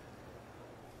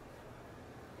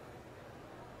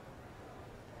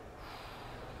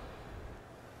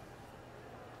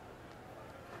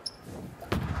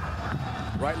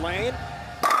 Right lane.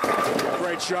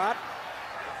 Great shot.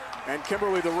 And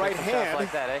Kimberly, the right hand.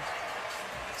 Like that, eh?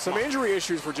 Some injury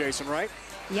issues for Jason, right?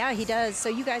 Yeah, he does. So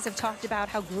you guys have talked about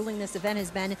how grueling this event has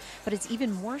been, but it's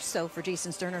even more so for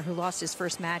Jason Sterner, who lost his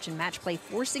first match in match play,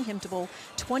 forcing him to bowl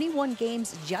 21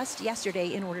 games just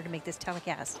yesterday in order to make this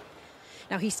telecast.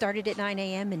 Now, he started at 9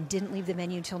 a.m. and didn't leave the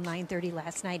venue until 9:30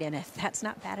 last night, and if that's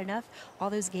not bad enough, all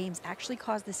those games actually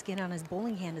caused the skin on his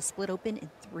bowling hand to split open in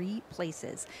 3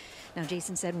 places. Now,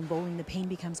 Jason said when bowling, the pain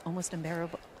becomes almost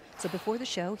unbearable. So before the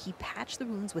show, he patched the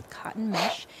wounds with cotton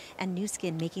mesh and new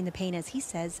skin, making the pain, as he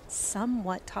says,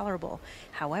 somewhat tolerable.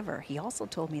 However, he also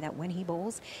told me that when he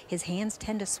bowls, his hands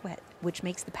tend to sweat, which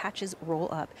makes the patches roll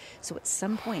up. So at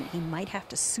some point, he might have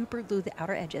to super glue the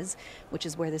outer edges, which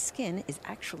is where the skin is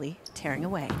actually tearing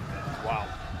away. Wow.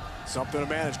 Something to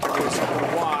manage, Kimberly, something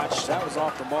to watch. That was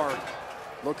off the mark.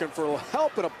 Looking for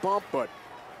help and a bump, but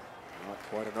not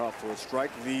quite enough for a strike.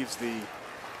 Leaves the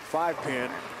 5-pin.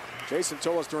 Jason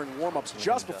told us during warm-ups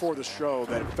just before the show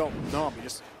that it felt numb. He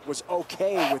just was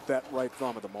okay with that right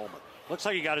thumb at the moment. Looks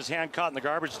like he got his hand caught in the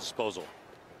garbage disposal.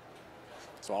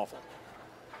 It's awful.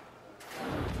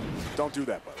 Don't do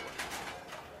that, by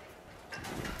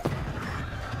the way.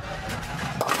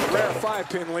 A rare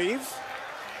 5-pin leave.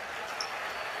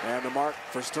 And the mark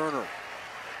for Sterner.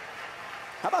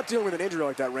 How about dealing with an injury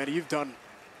like that, Randy? You've done,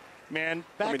 man,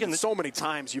 so many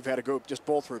times you've had to go just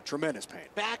bowl through tremendous pain.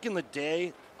 Back in the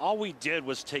day, all we did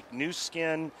was take new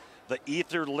skin, the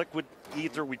ether, liquid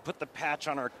ether. We'd put the patch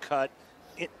on our cut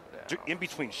in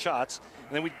between shots,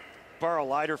 and then we'd borrow a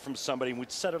lighter from somebody and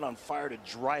we'd set it on fire to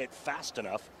dry it fast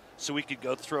enough so we could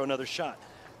go throw another shot.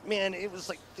 Man, it was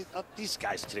like, these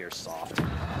guys today are soft.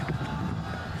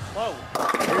 Whoa.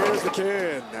 Here's the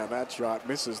kid. Now that shot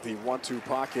misses the 1-2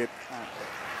 pocket.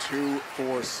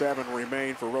 2-4-7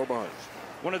 remain for Robarge.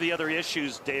 One of the other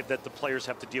issues, Dave, that the players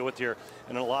have to deal with here,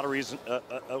 and a lot of reason,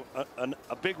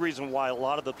 a big reason why a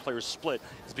lot of the players split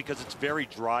is because it's very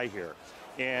dry here.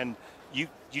 And you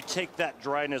take that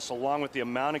dryness along with the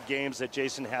amount of games that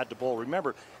Jason had to bowl.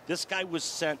 Remember, this guy was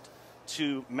sent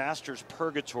to Masters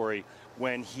purgatory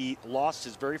when he lost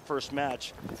his very first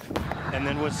match and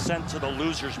then was sent to the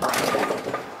losers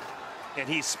bracket. And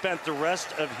he spent the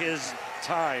rest of his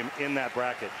time in that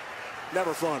bracket.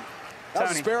 Never fun.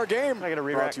 That's a spare game. I got a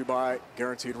re-rack. Brought to you by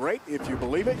Guaranteed Rate. If you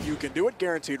believe it, you can do it.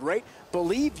 Guaranteed Rate.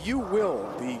 Believe you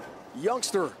will. The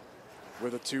youngster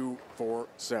with a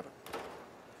 2-4-7.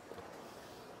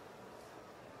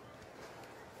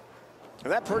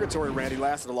 And that purgatory, Randy,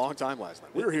 lasted a long time last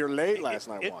night. We were here late last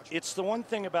night watching. It's the one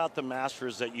thing about the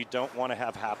Masters that you don't want to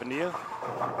have happen to you,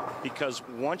 because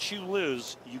once you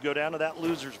lose, you go down to that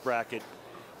losers bracket,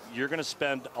 you're going to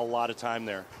spend a lot of time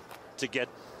there to get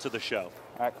to the show.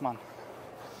 All right, come on.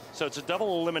 So it's a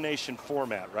double elimination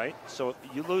format, right? So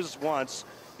you lose once,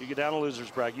 you get down to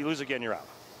losers bracket, you lose again, you're out.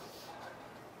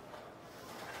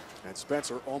 And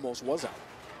Spencer almost was out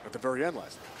at the very end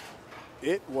last night.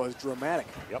 It was dramatic.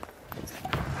 Yep.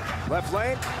 Left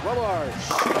lane, Robarge.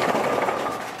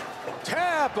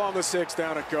 Tap on the 6,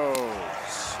 down it goes.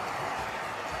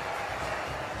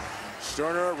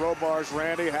 Sterner, Robarge,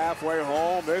 Randy halfway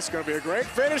home. This is going to be a great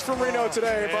finish from Reno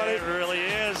today, buddy. It really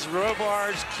is.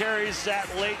 Robarge carries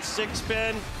that late 6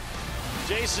 pin.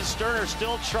 Jason Sterner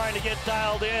still trying to get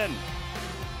dialed in.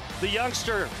 The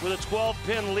youngster with a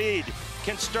 12-pin lead.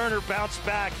 Can Sterner bounce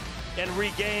back and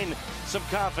regain some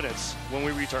confidence when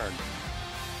we return?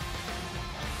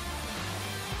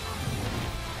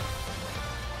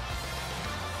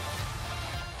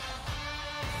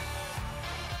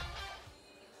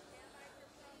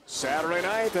 Saturday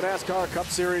night, the NASCAR Cup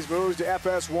Series moves to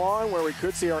FS1, where we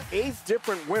could see our 8th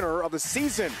different winner of the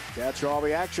season. Catch all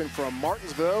the action from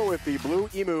Martinsville with the Blue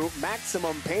Emu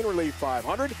Maximum Pain Relief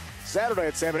 500. Saturday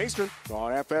at 7 Eastern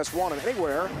on FS1 and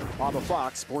anywhere on the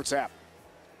Fox Sports app.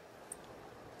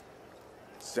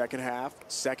 Second half,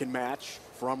 second match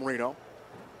from Reno.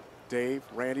 Dave,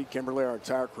 Randy, Kimberly, our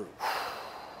entire crew.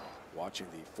 Watching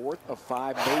the 4th of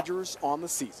 5 majors on the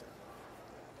season.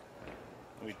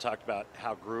 We talked about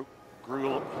how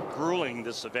grueling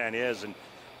this event is, and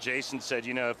Jason said,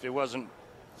 you know, if it wasn't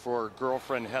for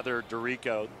girlfriend Heather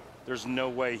Dorico, there's no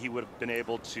way he would have been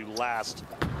able to last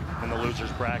in the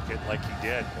losers bracket like he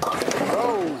did.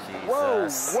 Whoa, whoa,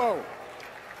 whoa.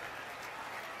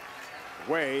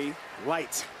 Way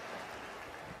light.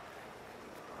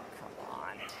 Come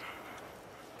on.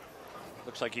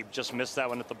 Looks like he just missed that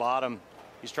one at the bottom.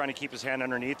 He's trying to keep his hand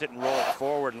underneath it and roll it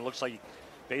forward, and it looks like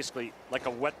basically like a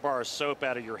wet bar of soap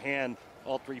out of your hand,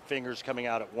 all 3 fingers coming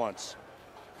out at once.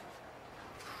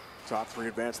 Top 3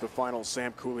 advance to the final.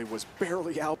 Sam Cooley was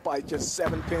barely out by just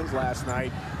 7 pins last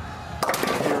night.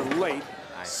 Here late,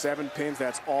 nice. 7 pins,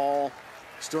 that's all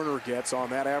Sterner gets on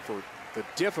that effort. The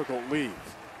difficult leave.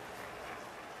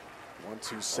 1,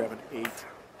 2, 7, 8,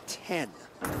 10.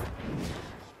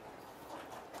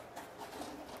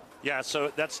 Yeah, so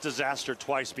that's disaster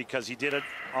twice, because he did it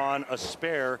on a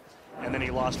spare and then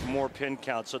he lost more pin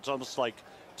count. So it's almost like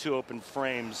 2 open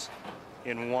frames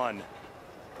in one.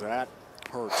 That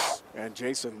hurts, and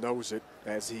Jason knows it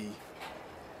as he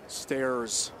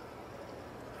stares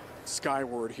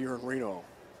skyward here in Reno.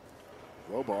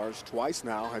 Robarge twice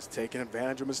now has taken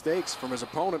advantage of mistakes from his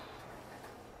opponent.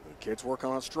 The kid's working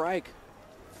on a strike.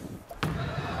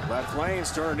 Left lane,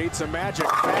 Sterner needs some magic.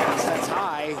 Fast, that's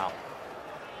high. Wow.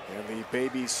 And the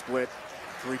baby split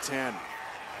 310.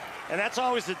 And that's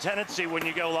always the tendency when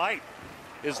you go light,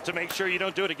 is to make sure you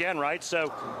don't do it again, right?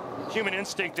 So human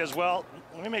instinct as well.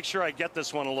 Let me make sure I get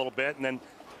this one a little bit, and then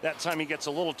that time he gets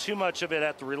a little too much of it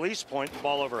at the release point, the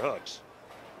ball overhooks.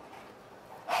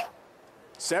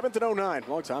 7th and 09,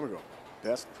 long time ago.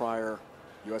 Best prior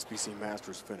USBC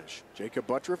Masters finish. Jacob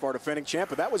Buttriff, our defending champ,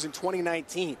 but that was in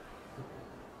 2019.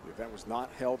 If that was not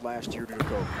held last year due to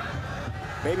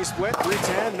COVID. Baby split,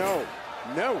 310, no.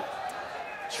 No.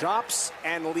 Chops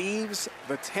and leaves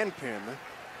the 10-pin.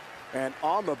 And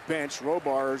on the bench,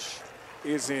 Robarge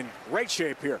is in great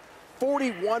shape here.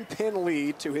 41-pin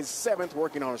lead to his 7th,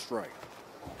 working on a strike.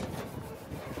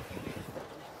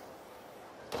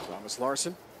 Thomas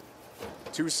Larsen,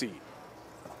 2 seed.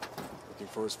 Looking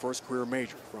for his first career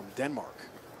major from Denmark.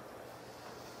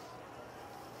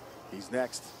 He's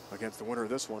next against the winner of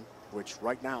this one, which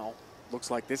right now looks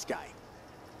like this guy.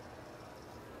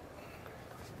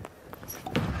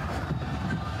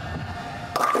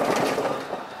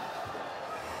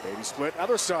 Baby split,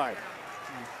 other side.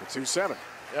 The 2-7.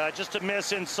 Just a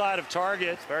miss inside of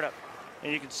target. Squared up.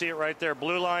 And you can see it right there.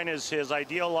 Blue line is his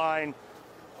ideal line.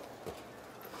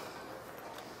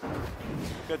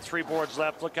 Good 3 boards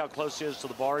left. Look how close he is to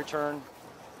the ball return.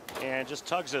 And just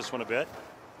tugs this one a bit.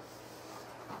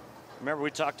 Remember,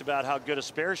 we talked about how good a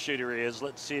spare shooter he is.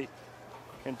 Let's see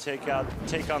and take on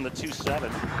the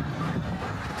 2-7.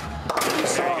 You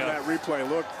saw that replay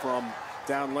look from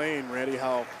down lane, Randy,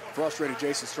 how frustrated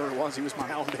Jason Sterner was. He was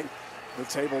pounding the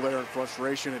table there in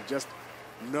frustration and just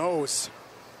knows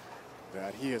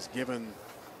that he has given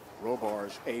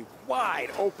Robarge a wide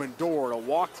open door to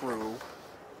walk through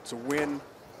to win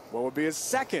what would be his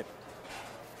second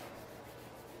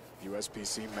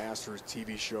USBC Masters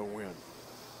TV show win.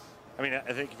 I mean,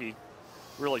 I think if you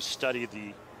really study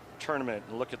the tournament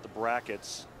and look at the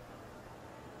brackets,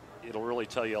 it'll really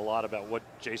tell you a lot about what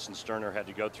Jason Sterner had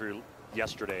to go through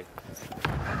yesterday.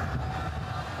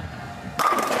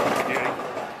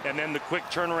 And then the quick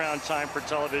turnaround time for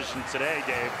television today,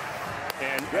 Dave.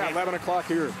 And yeah, 11 o'clock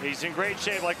here. He's in great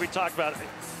shape, like we talked about.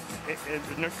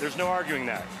 There's no arguing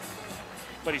that.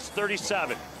 But he's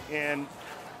 37, and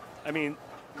I mean,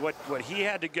 what he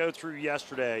had to go through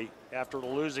yesterday after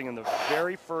losing in the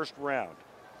very first round,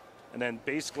 and then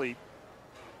basically,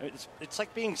 it's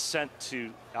like being sent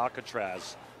to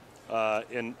Alcatraz,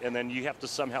 and then you have to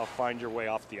somehow find your way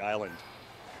off the island.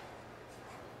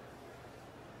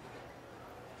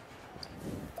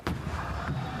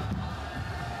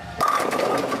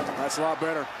 That's a lot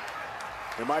better.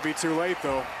 It might be too late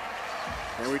though.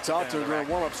 And we talked to him during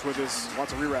warm-ups with his,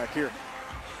 wants a re-rack here.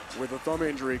 With a thumb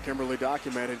injury, Kimberly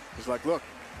documented. He's like, look,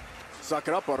 suck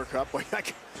it up, Buttercup.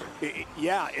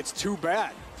 Yeah, it's too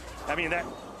bad. I mean,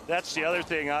 that's the other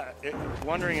thing.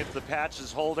 Wondering if the patch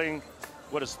is holding,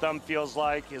 what his thumb feels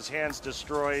like, his hand's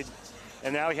destroyed,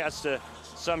 and now he has to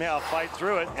somehow fight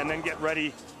through it and then get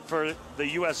ready for the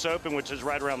U.S. Open, which is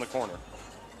right around the corner.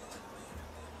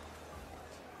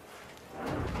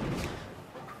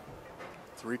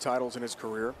 Three titles in his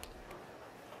career.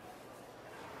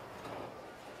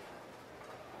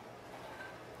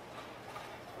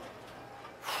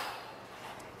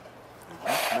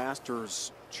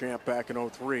 Masters champ back in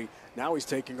 '03. Now he's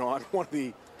taking on one of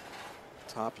the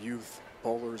top youth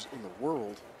bowlers in the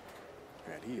world,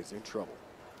 and he is in trouble.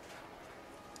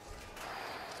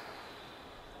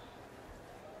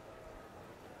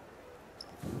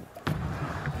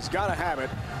 He's got to have it.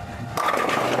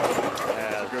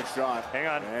 Yeah, good shot. Hang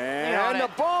on. And the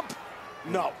bump.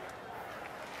 No.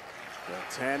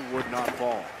 The 10 would not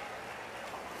fall.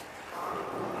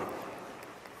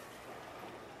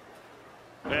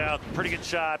 Yeah, pretty good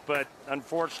shot, but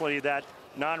unfortunately that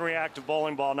non-reactive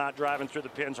bowling ball not driving through the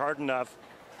pins hard enough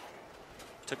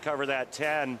to cover that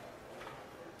 10.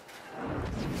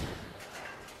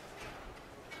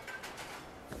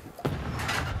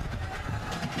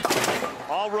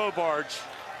 All Robarge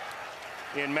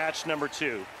in match number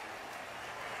 2.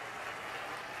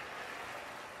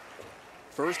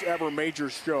 First ever major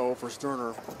show for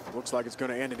Sterner. Looks like it's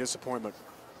going to end in disappointment.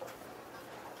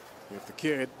 If the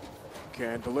kid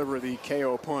can deliver the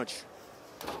KO punch.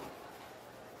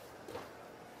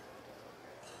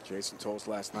 Jason told us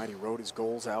last night he wrote his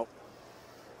goals out.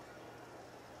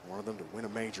 Wanted them to win a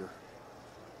major.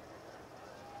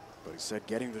 But he said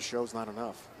getting the show's not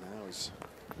enough. Now he's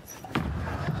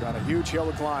got a huge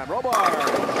hill to climb.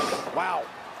 Robarge! Wow.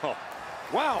 Oh.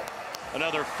 Wow.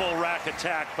 Another full rack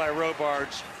attack by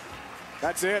Robarge.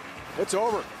 That's it. It's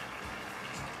over.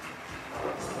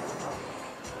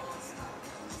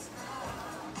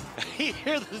 You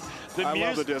hear the music. I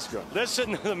love the disco.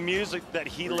 Listen to the music that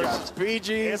he listens to. Bee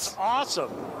Gees. It's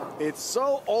awesome. It's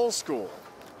so old school.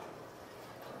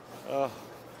 Oh,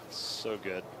 so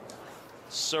good.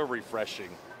 So refreshing.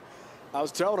 I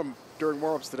was telling him during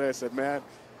warm-ups today, I said, man,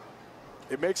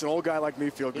 it makes an old guy like me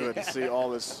feel good to see all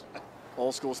this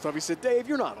old school stuff. He said, Dave,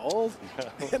 you're not old.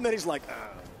 No. And then he's like,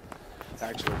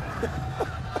 actually.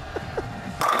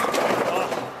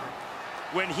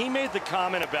 When he made the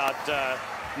comment about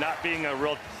not being a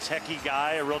real techie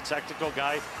guy, a real technical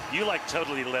guy, you like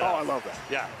totally lit up. Oh, I love that.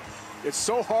 Yeah. It's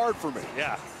so hard for me.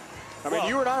 Yeah. I mean,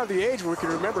 you and I are the age where we can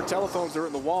remember telephones that are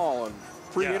in the wall and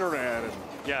pre-internet and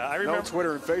I remember no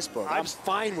Twitter and Facebook. I'm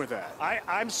fine with that.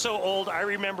 I'm so old, I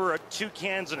remember 2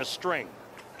 cans and a string.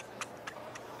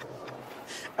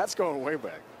 That's going way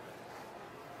back.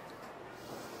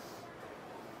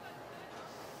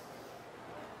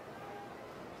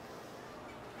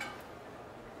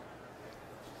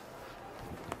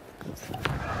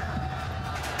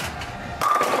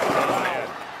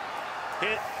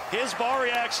 His ball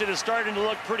reaction is starting to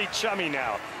look pretty chummy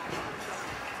now.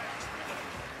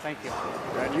 Thank you.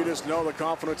 And you just know the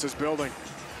confidence is building.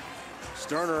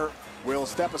 Sterner will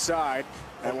step aside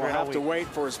and will have to wait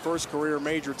for his first career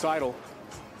major title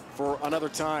for another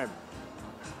time.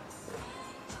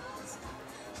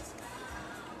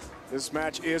 This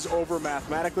match is over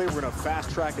mathematically. We're going to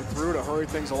fast track it through to hurry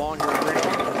things along here in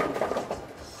Reno.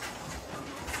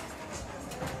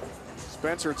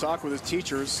 Spencer talked with his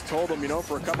teachers, told them, you know,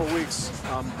 for a couple weeks,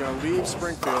 I'm going to leave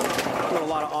Springfield. I'm doing a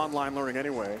lot of online learning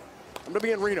anyway. I'm going to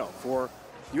be in Reno for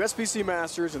USBC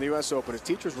Masters and the US Open. His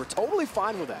teachers were totally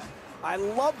fine with that. I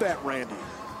love that, Randy.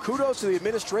 Kudos to the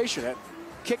administration at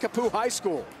Kickapoo High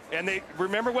School. And they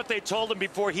remember what they told him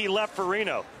before he left for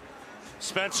Reno.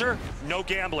 Spencer, no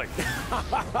gambling.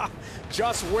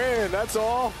 Just win, that's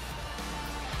all.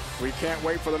 We can't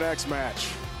wait for the next match.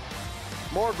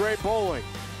 More great bowling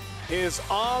is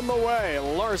on the way.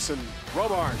 Larsen,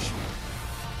 Robarge.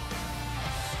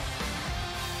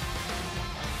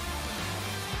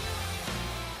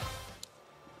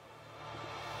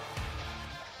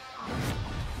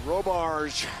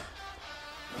 Robarge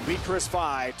beat Chris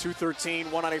Fye,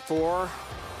 213, 194.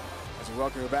 As we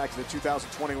welcome you back to the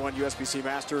 2021 USBC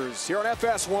Masters here on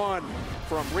FS1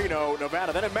 from Reno,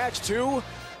 Nevada. Then in match 2,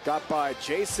 got by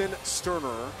Jason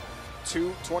Sterner,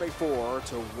 224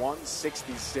 to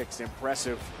 166.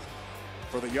 Impressive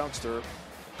for the youngster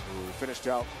who finished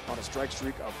out on a strike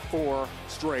streak of 4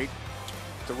 straight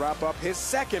to wrap up his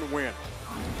second win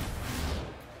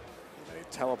in a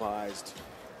televised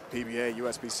PBA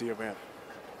USBC event.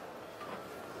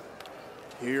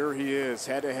 Here he is,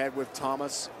 head-to-head with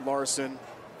Thomas Larsen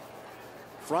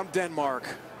from Denmark.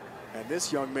 And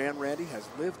this young man, Randy, has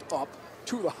lived up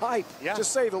to the hype, to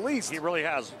say the least. He really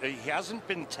has. He hasn't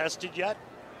been tested yet.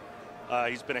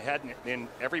 He's been ahead in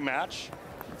every match.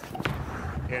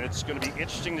 And it's going to be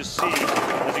interesting to see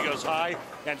as he goes high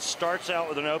and starts out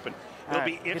with an open. It'll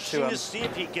be interesting to see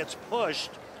if he gets pushed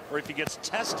or if he gets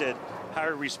tested, how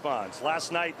he responds.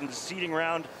 Last night in the seeding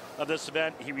round of this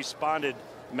event, he responded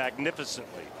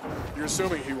magnificently. You're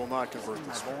assuming he will not convert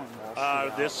this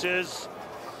one.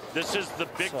 This is the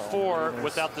big 4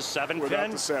 without the 7 pin.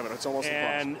 Without the 7, it's almost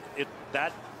impossible. And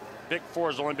that big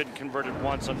 4 has only been converted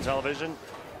once on television,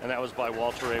 and that was by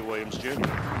Walter A. Williams Jr.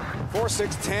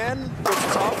 4-6-10,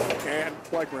 it's tough, and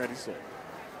like Randy said,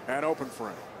 an open for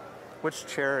him. Which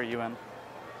chair are you in?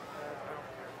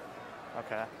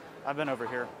 Okay, I've been over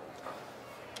here.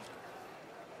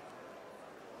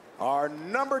 Our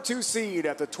number 2 seed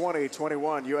at the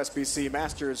 2021 USBC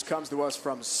Masters comes to us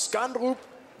from Skandrup,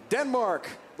 Denmark,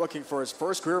 looking for his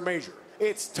first career major.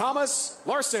 It's Thomas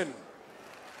Larsen.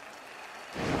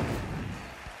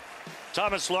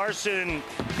 Thomas Larsen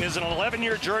is an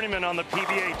 11-year journeyman on the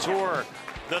PBA Tour.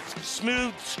 The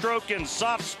smooth-stroking,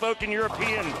 soft-spoken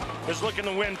European is looking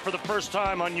to win for the first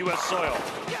time on U.S. soil.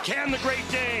 Can the Great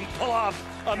Dane pull off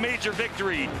a major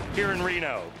victory here in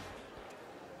Reno?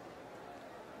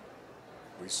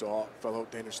 We saw fellow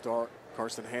Danish star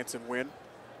Carsten Hansen win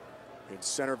in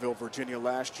Centerville, Virginia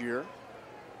last year.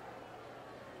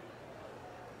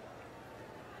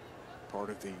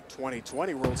 Part of the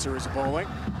 2020 World Series of Bowling.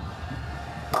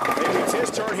 Maybe it's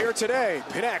his turn here today.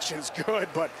 Pin action's good,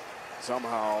 but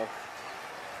somehow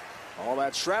all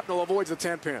that shrapnel avoids the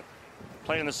 10-pin.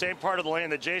 Playing the same part of the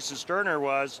lane that Jason Sterner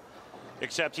was,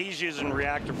 except he's using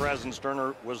reactive resin.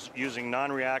 Sterner was using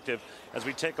non-reactive. As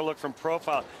we take a look from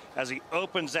profile, as he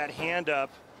opens that hand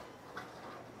up,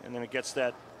 and then it gets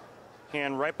that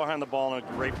hand right behind the ball in a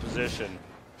great position.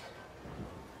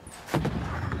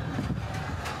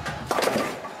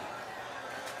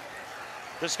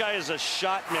 This guy is a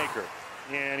shot maker,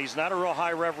 and he's not a real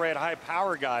high rev rate, high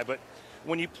power guy, but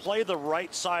when you play the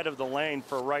right side of the lane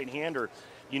for a right-hander,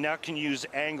 you now can use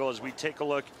angle. As we take a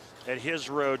look at his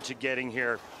road to getting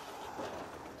here,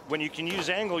 when you can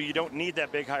use angle, you don't need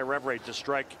that big high rev rate to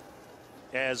strike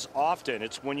as often.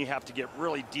 It's when you have to get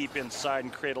really deep inside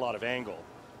and create a lot of angle.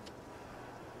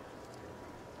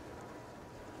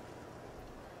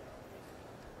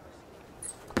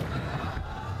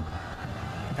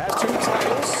 Has 2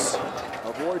 titles,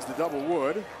 avoids the double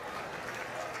wood. And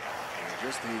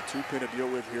just the 2-pin to deal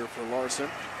with here for Larsen.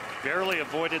 Barely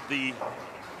avoided the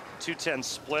 210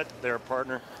 split there,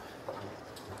 partner.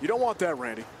 You don't want that,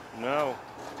 Randy. No.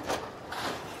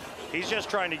 He's just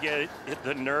trying to get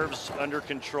the nerves under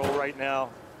control right now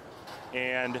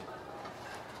and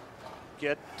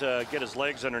get his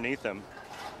legs underneath him.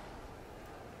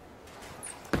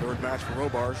 Third match for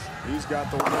Robarge. He's got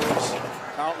the nerves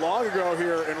out long ago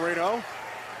here in Reno.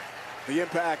 The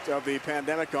impact of the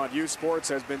pandemic on youth sports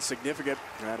has been significant,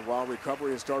 and while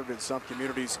recovery has started in some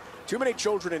communities, too many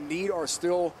children in need are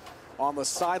still on the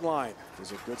sideline.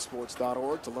 Visit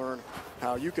goodsports.org to learn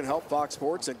how you can help Fox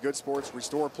Sports and Good Sports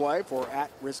restore play for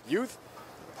at-risk youth,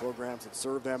 programs that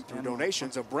serve them through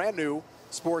donations of brand new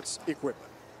sports equipment.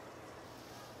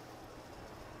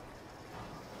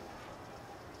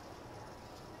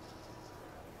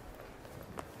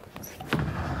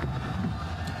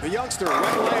 The youngster,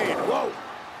 left lane. Whoa.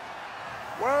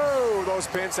 Whoa, those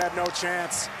pins had no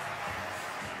chance.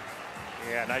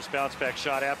 Yeah, nice bounce back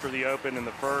shot after the open in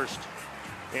the first.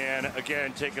 And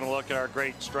again, taking a look at our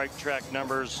great strike track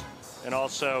numbers, and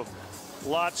also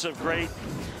lots of great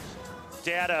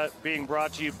data being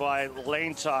brought to you by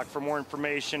Lane Talk. For more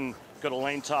information, go to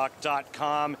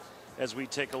lanetalk.com as we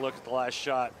take a look at the last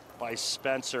shot by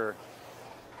Spencer.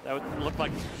 That would look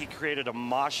like he created a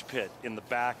mosh pit in the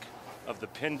back of the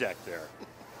pin deck there.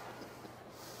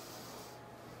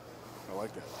 I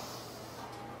like that.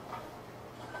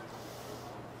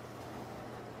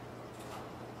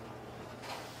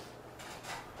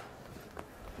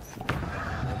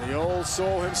 And the old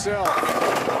soul himself.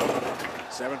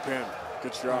 7-pin.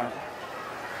 Good shot.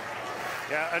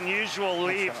 Yeah, unusual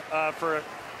leave for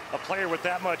a player with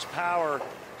that much power.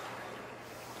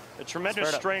 A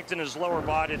tremendous strength in his lower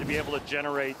body to be able to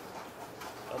generate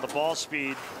the ball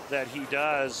speed that he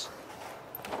does.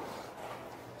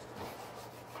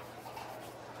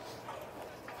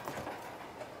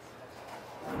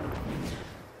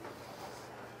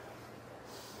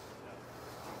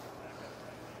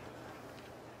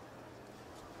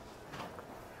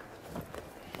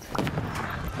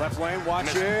 Left lane,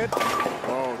 watch it.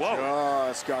 Oh, whoa.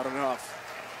 Just got enough.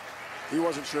 He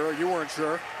wasn't sure, you weren't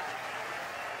sure.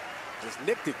 Just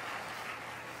nicked it.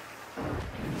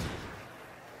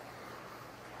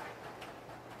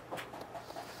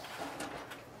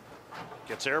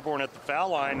 Gets airborne at the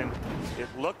foul line, and it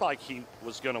looked like he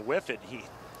was going to whiff it. He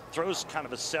throws kind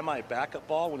of a semi-backup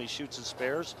ball when he shoots his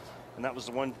spares, and that was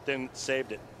the one thing that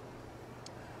saved it.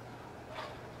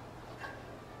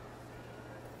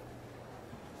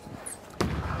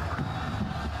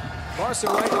 Larsen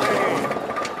right lane.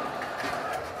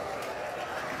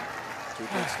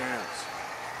 2-pin stands.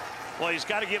 Well, he's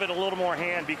got to give it a little more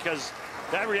hand, because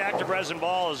that reactive resin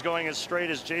ball is going as straight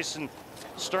as Jason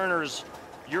Sterner's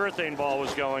urethane ball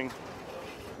was going.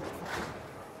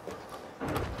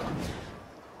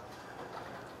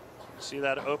 See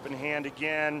that open hand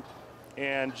again,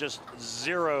 and just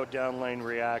zero down lane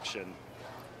reaction.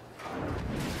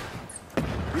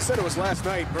 He said it was last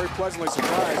night, very pleasantly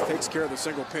surprised, takes care of the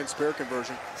single pin spare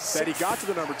conversion, that he got to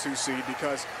the number 2 seed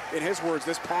because, in his words,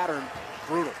 this pattern,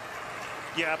 brutal.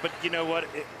 Yeah, but you know what?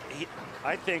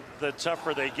 I think the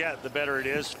tougher they get, the better it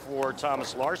is for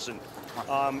Thomas Larsen.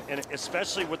 And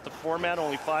especially with the format,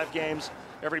 only 5 games,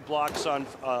 every block's on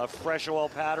fresh oil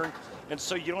pattern. And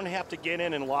so you don't have to get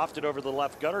in and loft it over the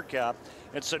left gutter cap.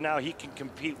 And so now he can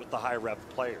compete with the high rev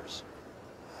players.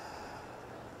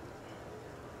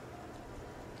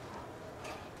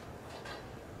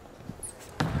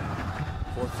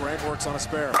 Fourth frame works on a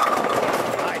spare.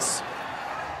 Nice.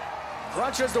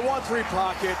 Crunches the 1-3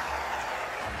 pocket.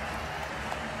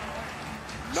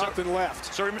 Nothing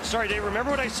left. Sorry, Dave,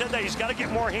 remember what I said, that he's got to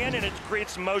get more hand and it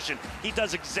creates motion. He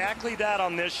does exactly that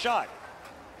on this shot.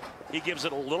 He gives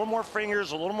it a little more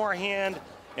fingers, a little more hand,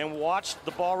 and watch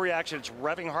the ball reaction. It's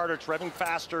revving harder, it's revving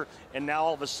faster, and now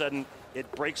all of a sudden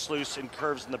it breaks loose and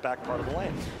curves in the back part of the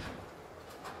lane.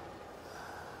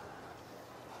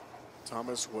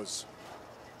 Thomas was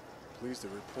pleased to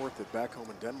report that back home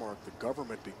in Denmark, the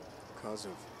government, because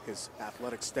of his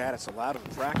athletic status, allowed him to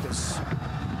practice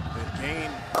and gain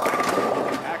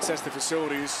access to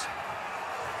facilities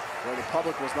where the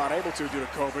public was not able to due to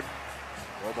COVID.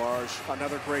 Robarge,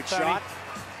 another great shot.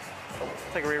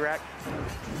 Take a re-rack.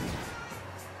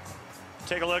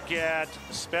 Take a look at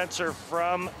Spencer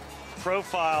from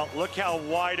profile. Look how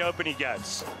wide open he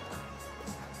gets.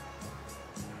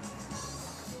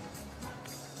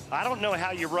 I don't know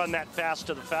how you run that fast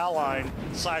to the foul line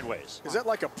sideways. Is that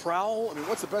like a prowl? I mean,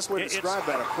 what's the best way to describe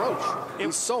that approach?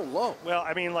 He's so low. Well,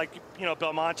 I mean, like, you know,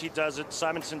 Belmonte does it,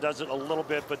 Simonson does it a little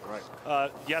bit, but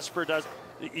Jesper does.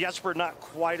 Jesper not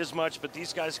quite as much, but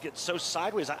these guys get so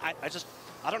sideways. I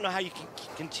don't know how you can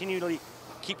continually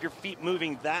keep your feet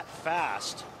moving that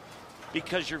fast,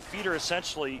 because your feet are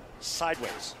essentially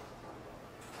sideways.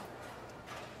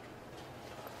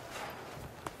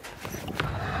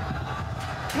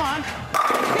 Come on.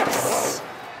 Yes.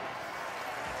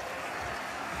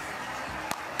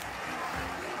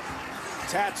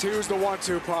 Tattoos the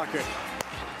 1-2 pocket.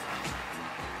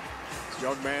 This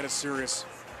young man is serious.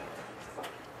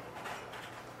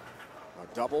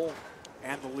 A double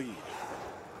and the lead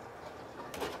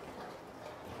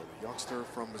for youngster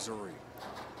from Missouri.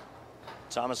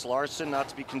 Thomas Larsen, not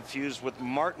to be confused with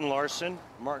Martin Larsen.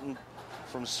 Martin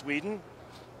from Sweden.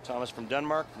 Thomas from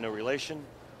Denmark, no relation.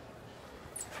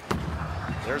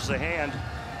 There's the hand.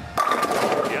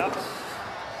 Yep.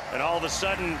 And all of a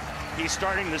sudden, he's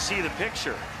starting to see the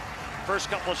picture. First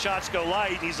couple of shots go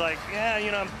light, and he's like, yeah,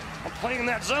 you know, I'm playing in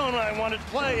that zone I wanted to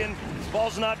play, and the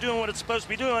ball's not doing what it's supposed to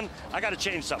be doing. I got to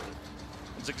change something.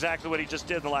 It's exactly what he just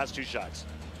did in the last 2 shots.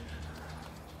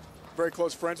 Very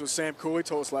close friends with Sam Cooley.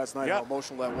 Told us last night how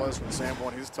emotional that was when Sam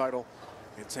won his title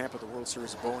in Tampa at the World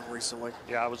Series of Bowling recently.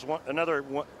 Yeah, it was another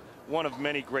one of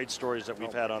many great stories that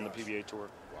we've had on the PBA Tour.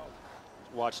 Wow.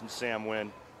 Watching Sam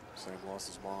win. Sam lost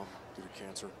his mom due to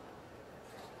cancer.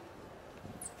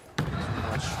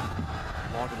 Much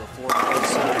longer before the World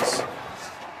Series.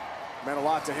 Meant a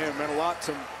lot to him, meant a lot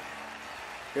to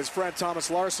his friend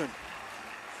Thomas Larsen.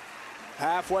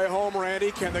 Halfway home,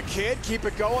 Randy. Can the kid keep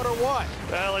it going or what?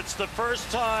 Well, it's the first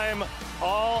time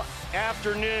all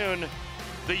afternoon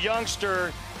the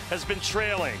youngster has been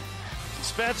trailing.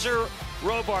 Spencer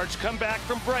Robarge come back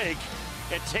from break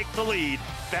and take the lead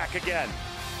back again.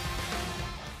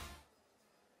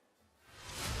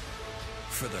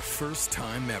 For the first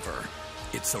time ever,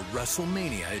 it's a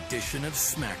WrestleMania edition of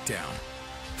SmackDown.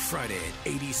 Friday at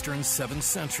 8 Eastern, 7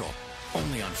 Central,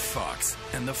 only on Fox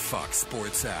and the Fox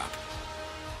Sports app.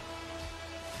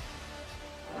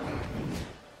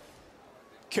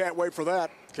 Can't wait for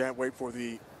that. Can't wait for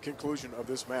the conclusion of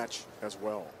this match as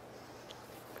well.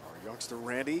 Our youngster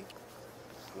Randy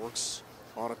works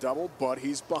on a double, but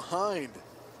he's behind.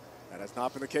 That has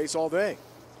not been the case all day.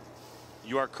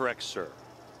 You are correct, sir.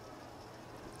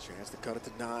 Chance to cut it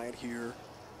to 9 here.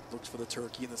 Looks for the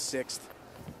turkey in the 6th.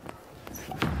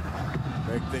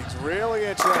 Make things really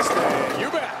interesting. You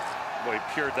bet. Boy,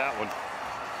 he pured that one.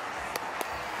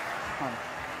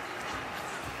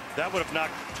 That would have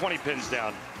knocked 20 pins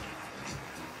down.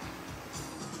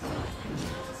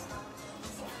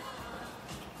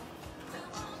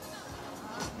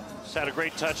 Just had a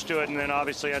great touch to it, and then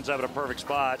obviously ends up in a perfect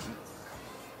spot.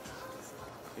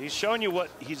 He's showing you what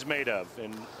he's made of,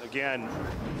 and again,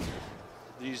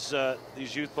 these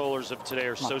youth bowlers of today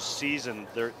are so seasoned.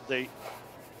 They're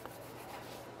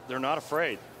not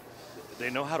afraid. They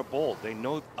know how to bowl. They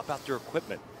know about their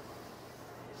equipment.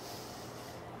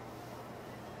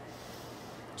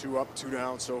 2 up, 2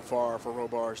 down so far for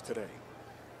Robarge today.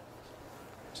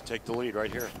 To take the lead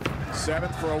right here.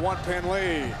 7th for a 1-pin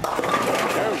lead.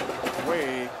 Oh,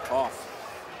 way off.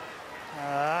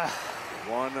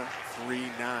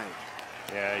 1-3-9.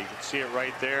 Yeah, you can see it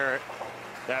right there.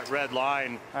 That red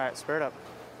line. All right, spare it up.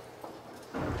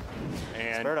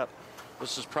 And spare it up.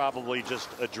 This is probably just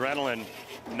adrenaline,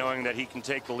 knowing that he can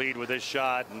take the lead with this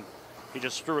shot, and he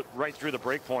just threw it right through the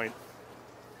break point.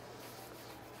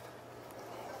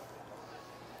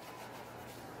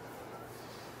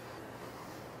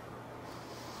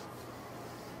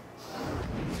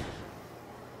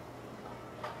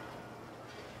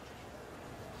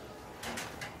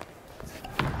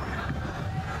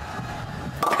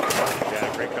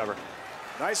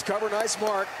 Nice cover, nice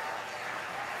mark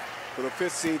for the 5th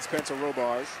seed Spencer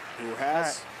Robarge, who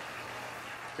has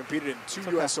competed in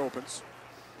 2 U.S. Opens.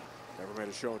 Never made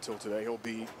a show until today. He'll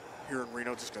be here in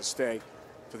Reno, just going to stay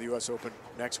for the U.S. Open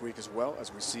next week as well,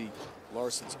 as we see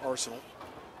Larsen's arsenal.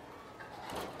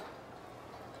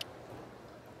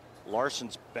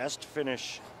 Larsen's best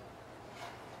finish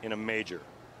in a major,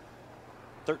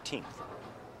 13th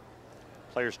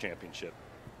Players Championship.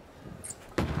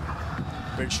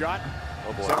 Big shot.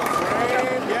 Oh boy.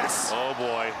 Yes. Oh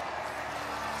boy.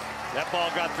 That ball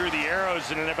got through the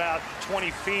arrows, and in about 20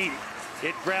 feet,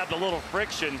 it grabbed a little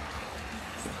friction.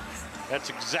 That's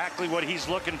exactly what he's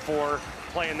looking for,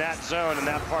 playing that zone in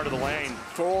that part of the lane.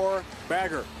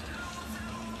 4-bagger.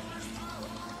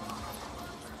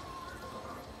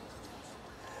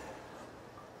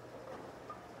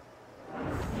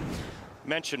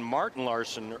 Mentioned Martin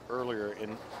Larsen earlier,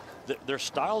 and their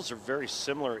styles are very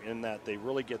similar in that they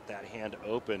really get that hand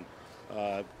open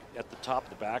at the top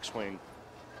of the backswing.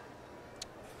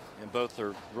 And both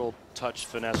are real touch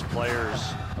finesse players.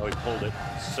 Oh, he pulled it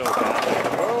so badly.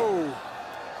 Oh!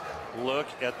 Look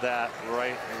at that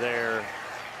right there.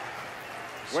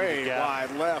 Way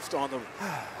wide left on the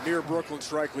near Brooklyn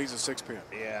strike, leaves a 6-pin.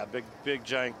 Yeah, big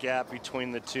giant gap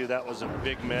between the two. That was a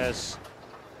big miss.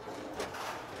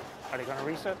 Are they going to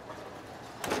reset?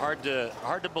 Hard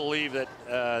to believe that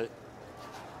a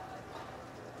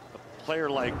player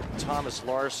like Thomas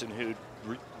Larsen, who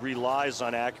relies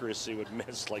on accuracy, would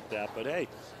miss like that. But hey,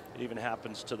 it even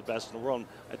happens to the best in the world.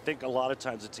 I think a lot of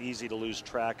times it's easy to lose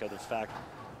track of the fact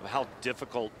of how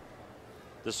difficult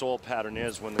this old pattern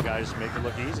is when the guys make it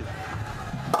look easy.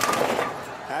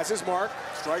 Has his mark.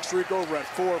 Strike streak over at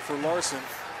 4 for Larsen.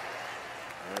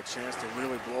 And a chance to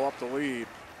really blow up the lead.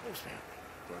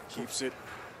 But keeps it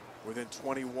within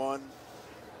 21.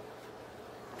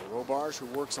 Robarge, who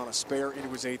works on a spare into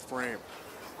his 8th frame.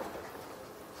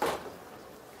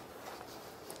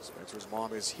 Spencer's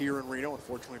mom is here in Reno,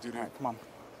 unfortunately due to come on.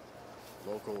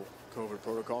 local COVID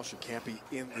protocol. She can't be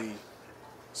in the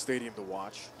stadium to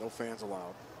watch. No fans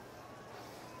allowed.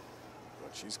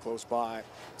 But she's close by,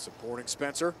 supporting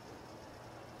Spencer.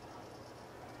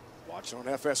 Watching on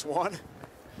FS1.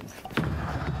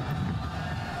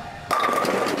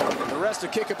 The rest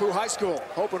of Kickapoo High School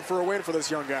hoping for a win for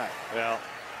this young guy. Well,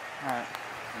 All right.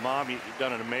 Mom, you've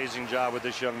done an amazing job with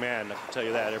this young man. I can tell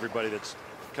you that. Everybody that's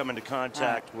come into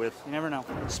contact with You never know.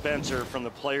 Spencer, from the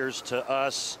players to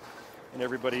us and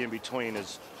everybody in between,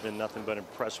 has been nothing but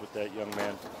impressed with that young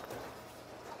man.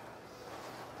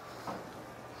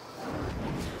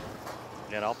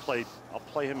 And I'll play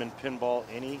him in pinball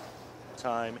any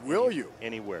time. Will you?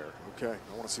 Anywhere. Okay,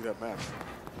 I want to see that match.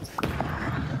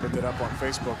 Put that up on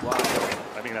Facebook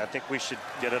Live. I mean, I think we should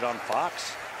get it on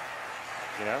Fox.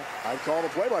 You know? I'd call the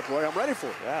play-by-play. I'm ready for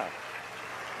it. Yeah.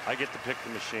 I get to pick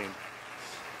the machine.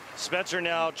 Spencer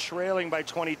now trailing by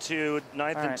 22,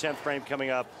 9th and 10th frame coming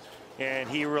up, and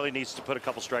he really needs to put a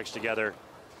couple strikes together.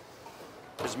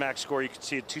 His max score, you can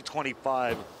see at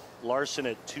 225. Larsen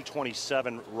at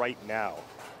 227 right now.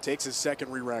 Takes his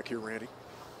second re-rack here, Randy.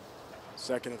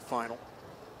 Second and final.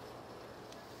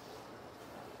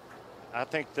 I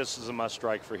think this is a must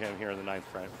strike for him here in the 9th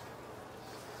frame.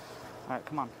 All right,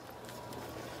 come on.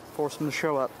 Force him to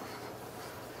show up.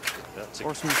 That's a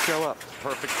Force him to show up.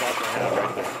 perfect thought to have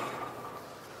right there.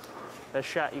 Best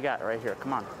shot you got right here.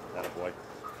 Come on. Attaboy.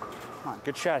 Come on.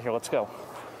 Good shot here. Let's go.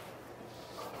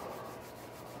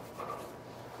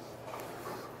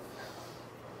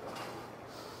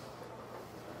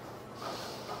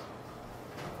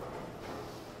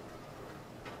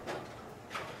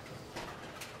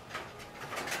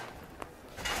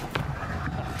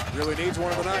 Really needs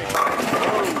one of the night.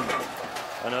 Oh.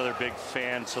 Another big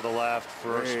fan to the left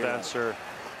for Spencer.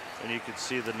 And you can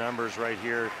see the numbers right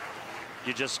here.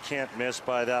 You just can't miss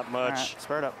by that much.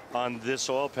 Spread up. On this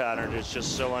oil pattern. It's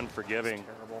just so unforgiving.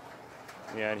 That's terrible.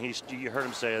 Yeah, and you heard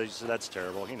him say, that's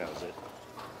terrible. He knows it.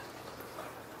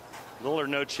 Little or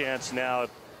no chance now.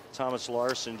 Thomas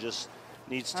Larsen just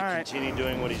needs to continue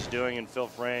doing what he's doing and fill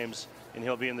frames, and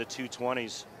he'll be in the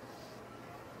 220s.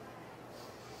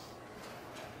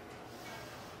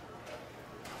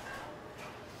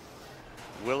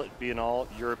 Will it be an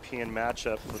all-European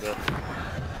matchup for the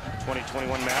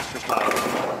 2021 Masters title?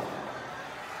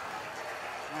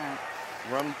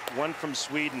 One from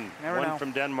Sweden, one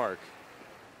from Denmark.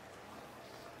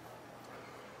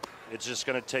 It's just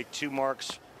going to take 2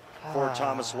 marks for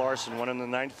Thomas Larsen. One in the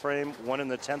 9th frame, one in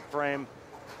the 10th frame.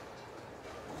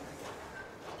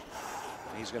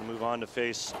 He's going to move on to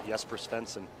face Jesper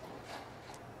Svensson.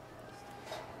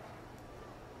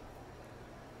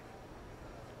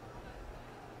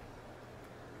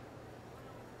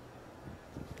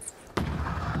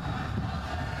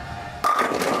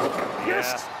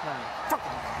 Yes.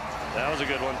 That was a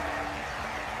good one.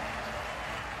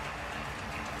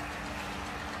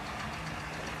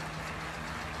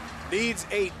 Needs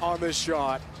 8 on this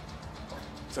shot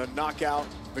to knock out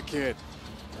the kid.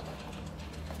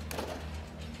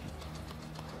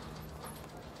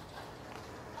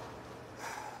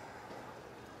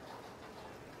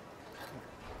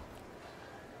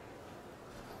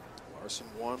 Larsen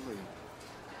won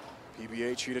the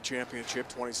PBA Cheetah Championship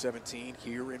 2017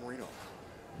 here in Reno.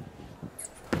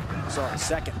 Sorry,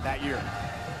 second that year.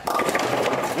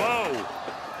 Whoa.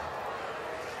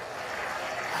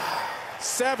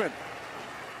 7.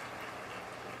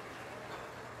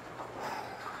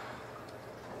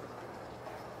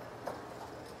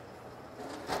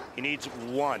 He needs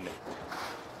 1.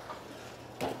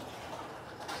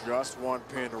 Just 1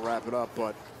 pin to wrap it up,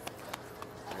 but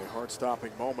a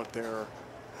heart-stopping moment there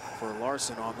for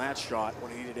Larsen on that shot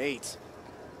when he needed 8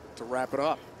 to wrap it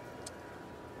up.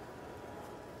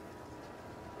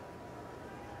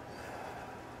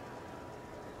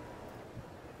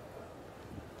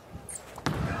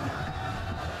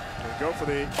 Go for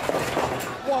the,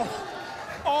 whoa,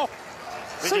 oh,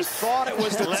 just thought it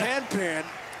was the 10 pin.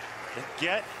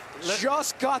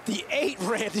 Just got the 8,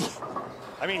 Randy.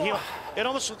 I mean, it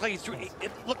almost looked like he threw,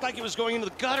 it looked like it was going into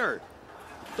the gutter.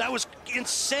 That was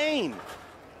insane.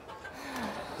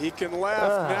 He can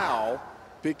laugh now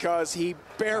because he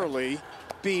barely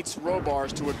beats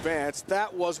Robarge to advance.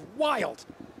 That was wild.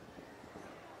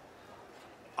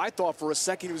 I thought for a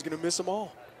second he was going to miss them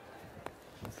all.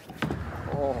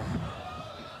 Oh.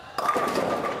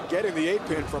 Getting the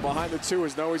 8-pin from behind the 2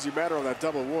 is no easy matter on that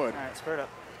double wood. All right, squared up.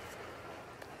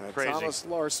 Thomas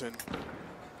Larsen,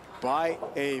 by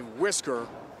a whisker,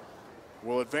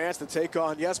 will advance to take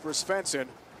on Jesper Svensson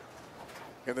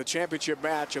in the championship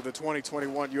match of the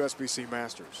 2021 USBC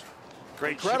Masters.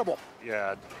 Incredible.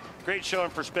 Yeah, great showing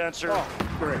for Spencer. Oh,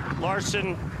 great.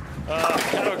 Larsen,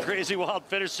 kind of a crazy wild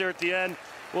finish there at the end.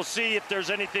 We'll see if there's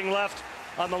anything left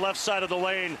on the left side of the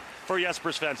lane for Jesper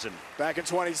Svensson. Back in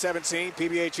 2017,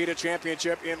 PBA Cheetah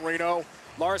Championship in Reno.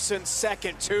 Larsen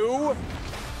second to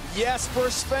Jesper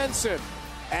Svensson.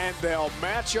 And they'll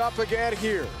match up again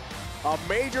here. A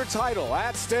major title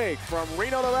at stake from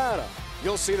Reno, Nevada.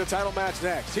 You'll see the title match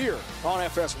next here on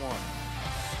FS1.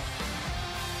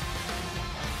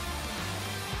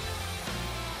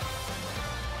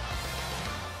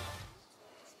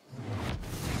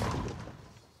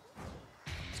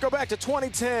 Go back to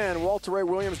 2010, Walter Ray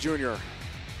Williams Jr.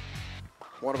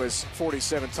 One of his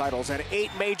 47 titles and 8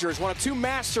 majors, one of 2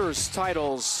 Masters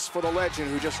titles for the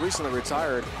legend who just recently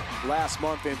retired last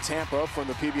month in Tampa from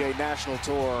the PBA National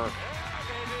Tour.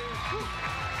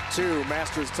 2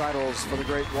 Masters titles for the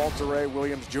great Walter Ray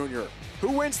Williams Jr. Who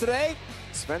wins today?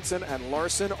 Svensson and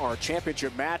Larsen. Our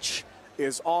championship match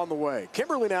is on the way.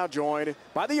 Kimberly now joined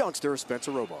by the youngster,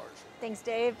 Spencer Robarge. Thanks,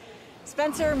 Dave.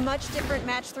 Spencer, much different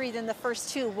match 3 than the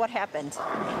first 2. What happened?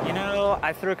 You know,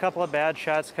 I threw a couple of bad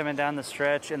shots coming down the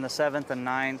stretch in the 7th and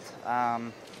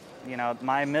 9th. You know,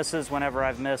 my misses, whenever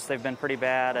I've missed, they've been pretty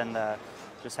bad, and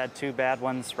just had 2 bad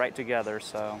ones right together,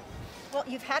 so. Well,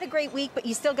 you've had a great week, but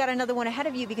you still got another one ahead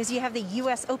of you because you have the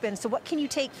U.S. Open. So what can you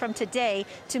take from today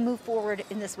to move forward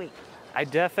in this week? I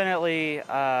definitely,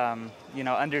 you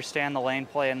know, understand the lane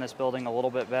play in this building a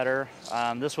little bit better.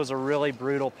 This was a really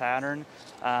brutal pattern,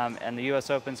 and the U.S.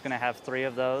 Open's going to have 3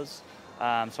 of those.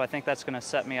 So I think that's going to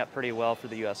set me up pretty well for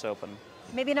the U.S. Open.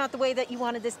 Maybe not the way that you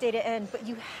wanted this day to end, but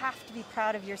you have to be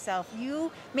proud of yourself.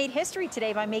 You made history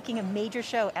today by making a major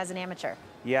show as an amateur.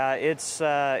 Yeah, it's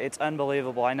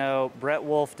unbelievable. I know Brett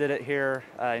Wolf did it here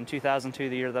in 2002,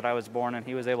 the year that I was born, and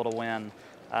he was able to win.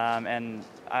 And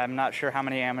I'm not sure how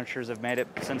many amateurs have made it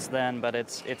since then, but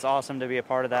it's awesome to be a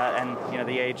part of that, and you know,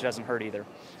 the age doesn't hurt either.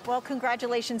 Well,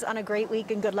 congratulations on a great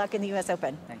week and good luck in the U.S.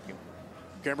 Open. Thank you.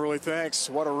 Kimberly, thanks.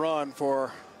 What a run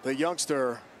for the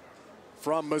youngster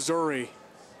from Missouri.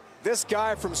 This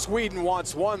guy from Sweden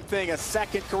wants one thing, a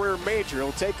second career major.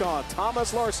 He'll take on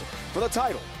Thomas Larsen for the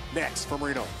title next from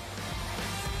Reno.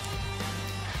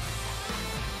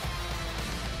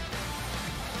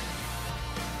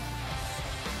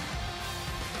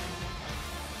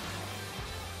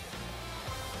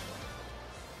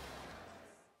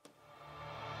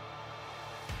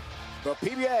 The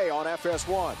PBA on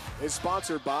FS1 is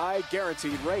sponsored by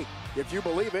Guaranteed Rate. If you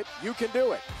believe it, you can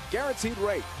do it. Guaranteed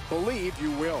Rate. Believe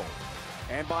you will.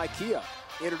 And by Kia,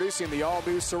 introducing the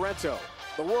all-new Sorento,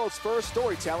 the world's first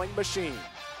storytelling machine.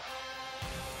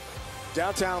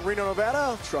 Downtown Reno,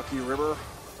 Nevada, Truckee River.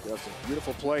 That's a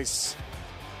beautiful place.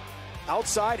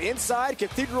 Outside, inside,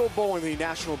 Cathedral Bowling, the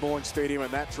National Bowling Stadium,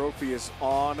 and that trophy is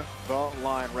on the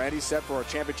line. Randy, set for our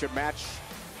championship match.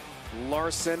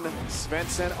 Larsen,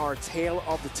 Svensson, our tale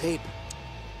of the tape.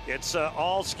 It's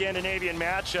all Scandinavian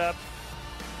matchup,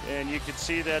 and you can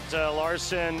see that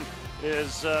Larsen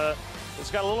has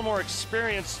got a little more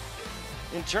experience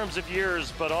in terms of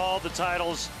years, but all the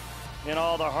titles and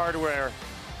all the hardware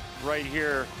right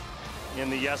here in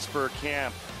the Jesper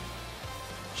camp.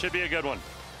 Should be a good one.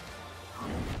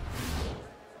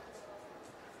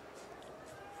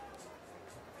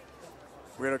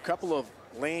 We had a couple of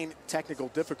lane technical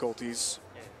difficulties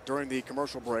during the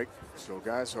commercial break, so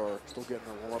guys are still getting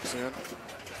their warm-ups in.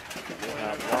 We'll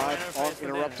have live,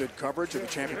 uninterrupted coverage of the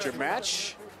championship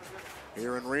match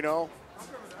here in Reno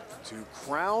to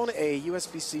crown a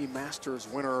USBC Masters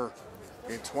winner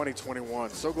in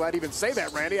 2021. So glad to even say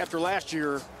that, Randy, after last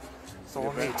year.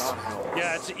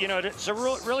 Yeah, it's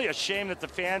really a shame that the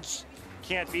fans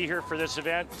can't be here for this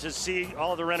event to see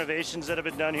all of the renovations that have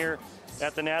been done here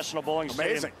at the National Bowling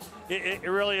Stadium. It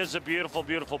really is a beautiful,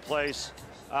 beautiful place.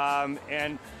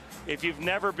 And if you've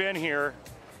never been here,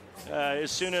 as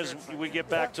soon as we get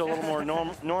back to a little more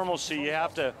normalcy, you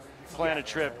have to plan a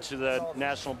trip to the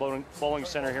National Bowling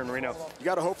Center here in Reno. You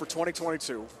got to hope for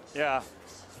 2022. Yeah.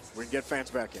 We can get fans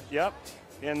back in. Yep.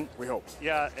 And we hope.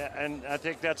 Yeah, and I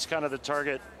think that's kind of the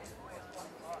target.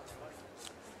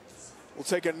 We'll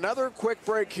take another quick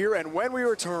break here, and when we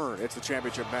return, it's the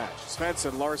championship match.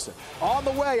 Svensson, Larsen. On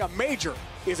the way, a major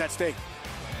is at stake.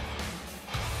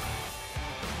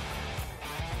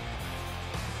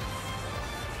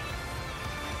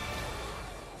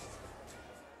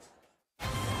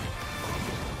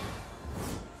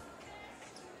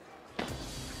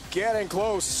 getting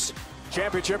close.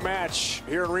 Championship match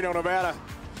here in Reno, Nevada.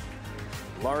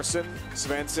 Larsen,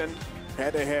 Svensson,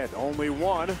 head-to-head. Only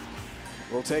one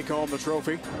will take home the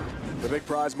trophy, the big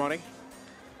prize money,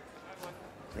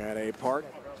 and a part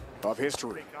of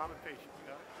history.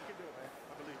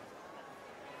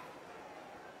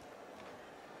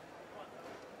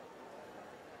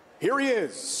 Here he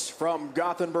is from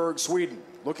Gothenburg, Sweden,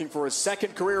 looking for his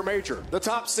second career major. The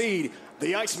top seed,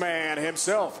 the Iceman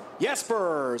himself,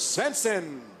 Jesper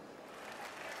Svensson.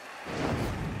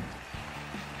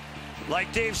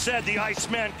 Like Dave said, the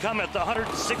Iceman cometh,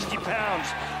 160 pounds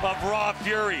of raw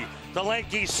fury. The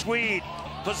lanky Swede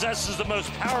possesses the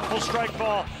most powerful strike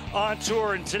ball on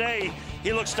tour, and today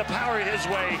he looks to power his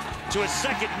way to his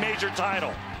second major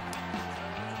title.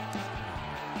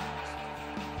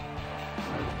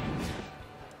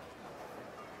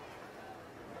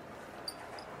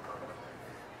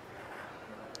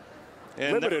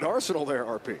 And limited arsenal there,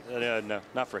 RP. No,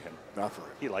 not for him. Not for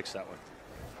him. He likes that one.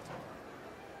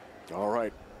 All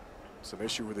right. Some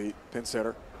issue with the pin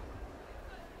setter.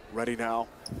 Ready now.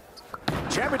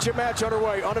 Championship match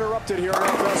underway, uninterrupted here at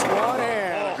FS1,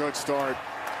 and a good start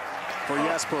for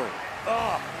Jesper.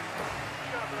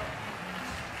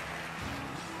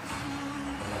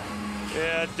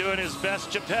 Yeah, doing his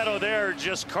best Geppetto there,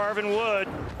 just carving wood.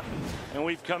 And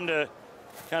we've come to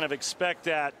kind of expect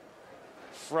that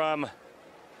from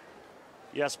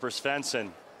Jesper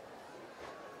Svensson.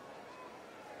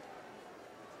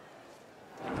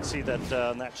 You can see that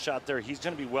on that shot there, he's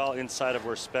going to be well inside of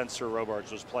where Spencer Robarge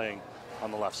was playing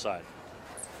on the left side.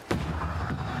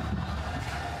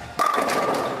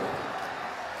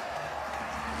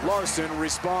 Larsen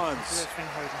responds.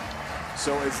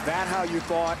 So is that how you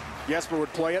thought Jesper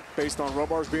would play it, based on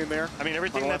Robarge being there? I mean,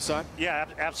 everything that's, yeah,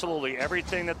 absolutely.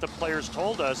 Everything that the players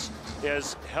told us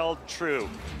is held true.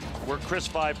 Where Chris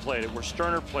Five played it, where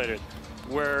Sterner played it,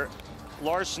 where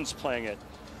Larsen's playing it.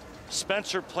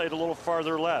 Spencer played a little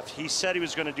farther left. He said he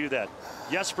was going to do that.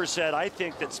 Jesper said, I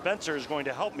think that Spencer is going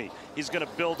to help me. He's going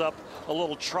to build up a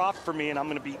little trough for me, and I'm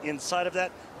going to be inside of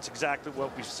that. It's exactly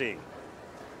what we've seen.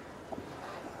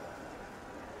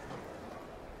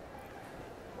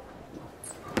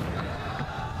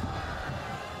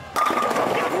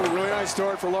 Really nice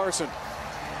start for Larsen.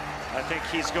 I think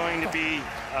he's going to be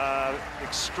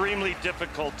extremely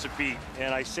difficult to beat,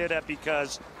 and I say that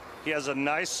because he has a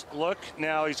nice look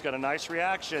now, he's got a nice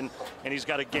reaction, and he's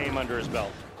got a game under his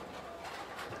belt.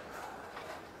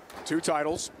 2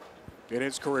 titles in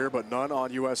his career, but none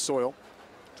on U.S. soil.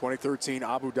 2013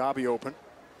 Abu Dhabi Open,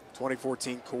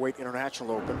 2014 Kuwait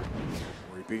International Open,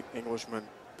 where he beat Englishman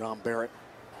Dom Barrett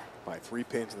by 3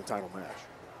 pins in the title match.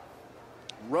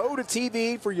 Road to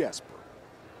TV for Jesper.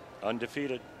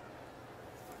 Undefeated.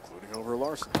 Including over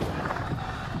Larsen.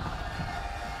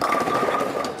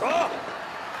 Oh!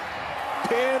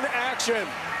 Pin action.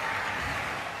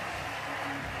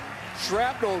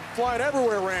 Shrapnel flying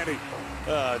everywhere, Randy.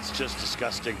 It's just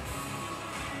disgusting.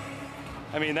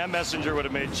 I mean, that messenger would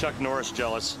have made Chuck Norris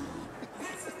jealous.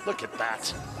 Look at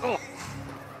that. Oh.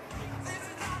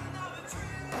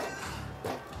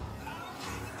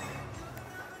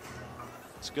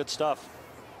 It's good stuff.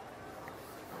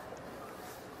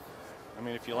 I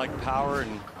mean, if you like power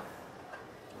and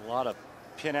a lot of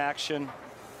pin action,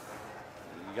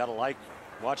 you got to like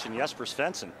watching Jesper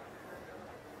Svensson.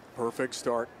 Perfect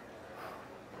start.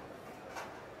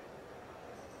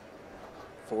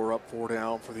 4 up, 4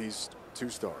 down for these 2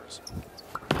 stars.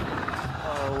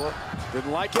 Oh,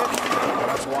 didn't like it.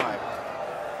 That's why.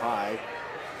 High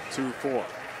 2-4.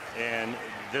 And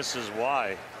this is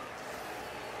why.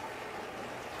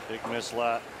 Big miss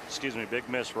big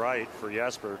miss right for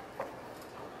Jesper.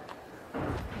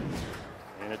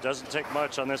 And it doesn't take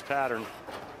much on this pattern.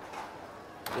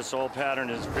 This old pattern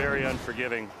is very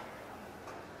unforgiving.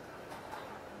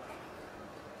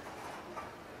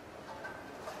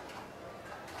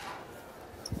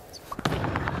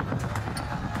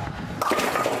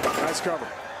 Nice cover.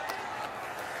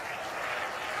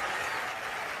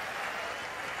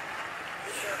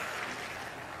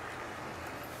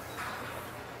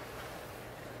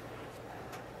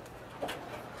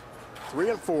 Three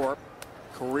and 4,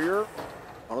 career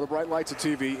under the bright lights of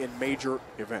TV in major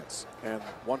events, and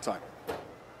 1 title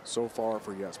so far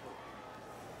for Jesper.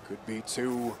 Could be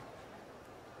 2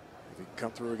 if he can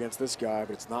come through against this guy,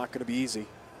 but it's not going to be easy.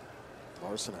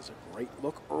 Larsen has a great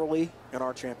look early in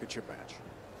our championship match.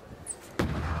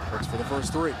 Looks for the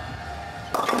first 3.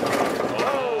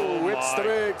 Oh, it's the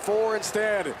big 4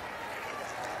 instead.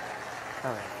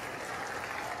 All right.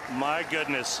 My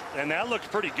goodness, and that looked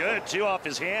pretty good too off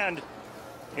his hand,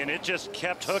 and it just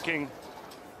kept hooking.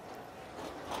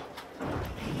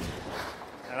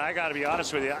 I got to be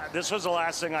honest with you. This was the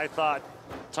last thing I thought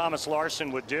Thomas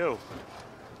Larsen would do.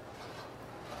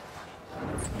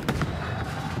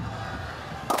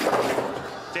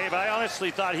 Dave, I honestly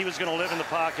thought he was going to live in the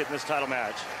pocket in this title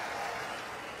match.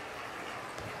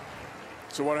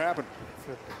 So what happened?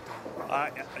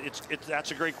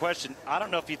 That's a great question. I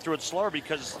don't know if he threw it slower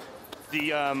because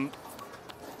the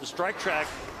strike track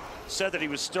said that he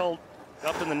was still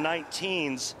up in the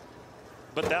 19s,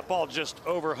 but that ball just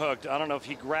overhooked. I don't know if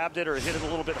he grabbed it or hit it a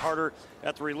little bit harder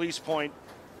at the release point,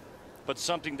 but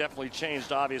something definitely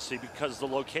changed, obviously, because the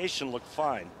location looked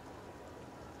fine.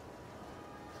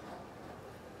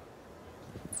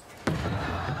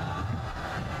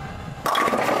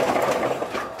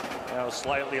 Now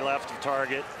slightly left of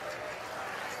target,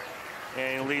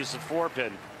 and he leaves the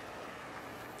 4-pin.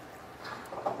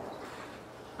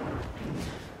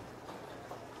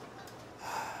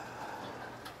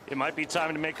 It might be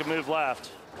time to make a move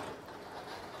left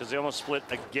because they almost split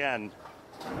again.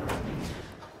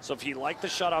 So if you like the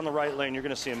shot on the right lane, you're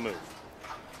going to see him move.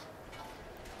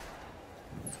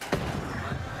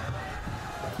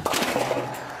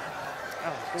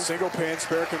 Single pin,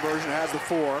 spare conversion, has the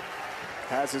 4.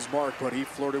 Has his mark, but he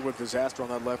flirted with disaster on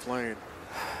that left lane.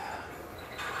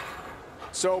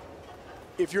 So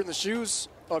if you're in the shoes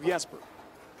of Jesper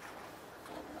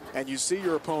and you see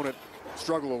your opponent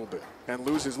struggle a little bit and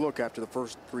lose his look after the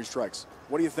first 3 strikes,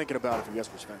 what are you thinking about it for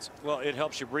Jesper Svensson? Well, it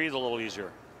helps you breathe a little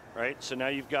easier, right? So now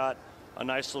you've got a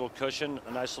nice little cushion,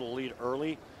 a nice little lead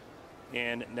early,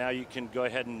 and now you can go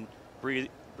ahead and breathe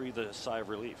a sigh of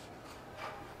relief.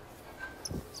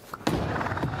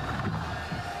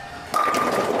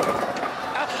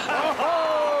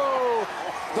 Oh,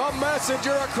 the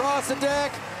messenger across the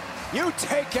deck. You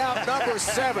take out number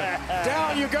 7.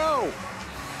 Down you go.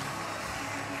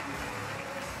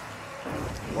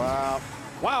 Wow.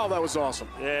 Wow, that was awesome.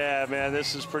 Yeah, man,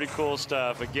 this is pretty cool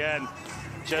stuff. Again,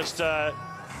 just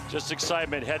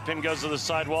excitement. Head pin goes to the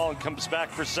sidewall and comes back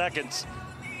for seconds.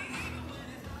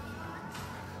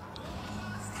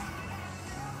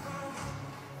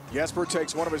 Jesper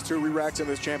takes one of his 2 re-racks in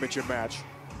this championship match.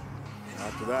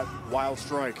 After that wild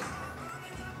strike.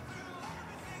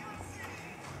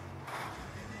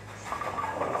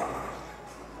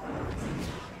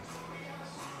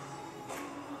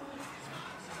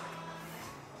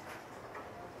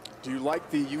 Do you like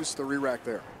the use of the re-rack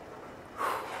there?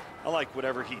 I like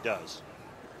whatever he does.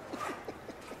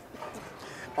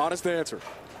 Honest answer.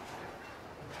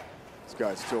 This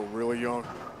guy's still really young.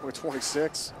 Only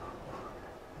 26.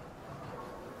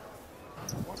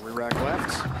 One re-rack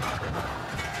left.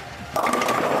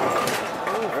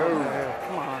 Oh,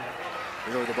 come on.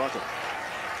 Really the bucket.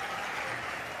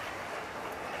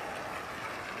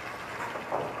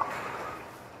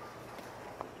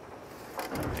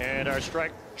 And our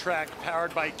strike track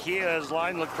powered by Kia, his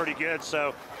line looked pretty good,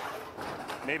 so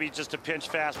maybe just a pinch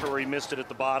faster where he missed it at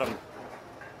the bottom.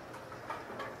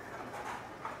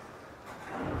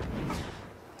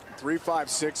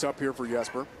 .356 up here for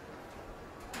Jesper.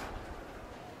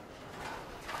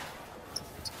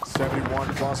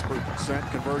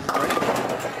 71+% conversion rate,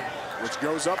 which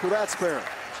goes up with that spare.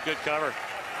 It's good cover.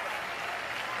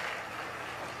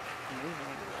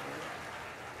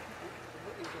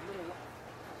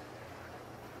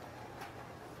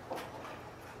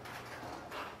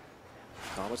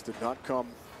 Thomas did not come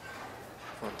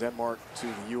from Denmark to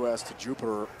the U.S. to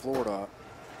Jupiter, Florida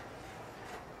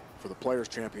for the Players'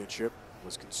 Championship.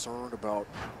 Was concerned about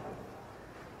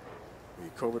the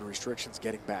COVID restrictions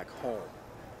getting back home.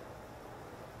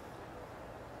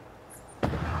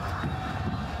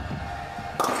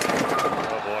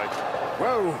 Oh boy.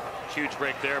 Whoa. Huge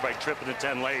break there by tripping the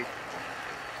 10 late.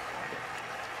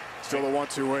 Still a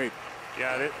 1-2-8.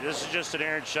 Yeah, this is just an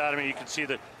errant shot. I mean, you can see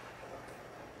the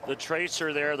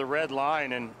tracer there, the red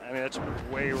line, and I mean, that's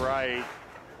way right.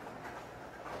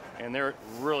 And they're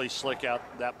really slick out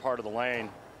that part of the lane.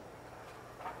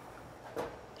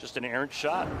 Just an errant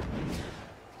shot.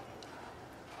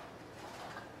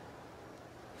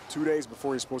 2 days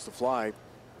before he's supposed to fly,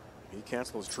 he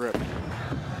canceled his trip.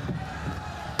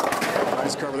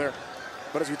 Nice cover there.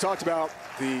 But as we talked about,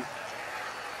 the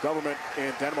government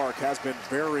in Denmark has been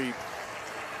very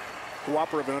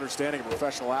cooperative and understanding of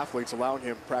professional athletes, allowing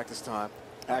him practice time,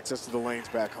 access to the lanes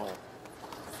back home.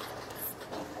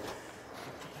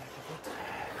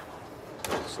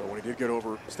 So when he did get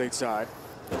over stateside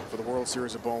for the World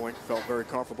Series of Bowling, felt very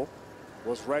comfortable,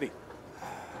 was ready.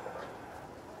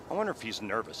 I wonder if he's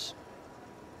nervous.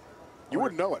 You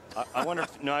wouldn't know it. I wonder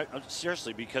if, no,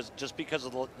 seriously, because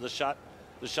of the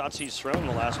shots he's thrown,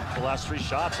 the last 3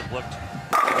 shots have looked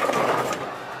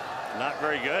Not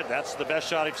very good. That's the best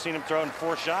shot I've seen him throw in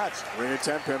 4 shots. 3 and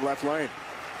 10 pin left lane.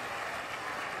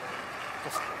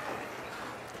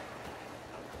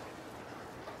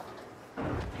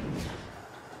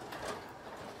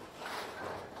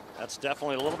 That's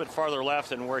definitely a little bit farther left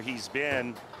than where he's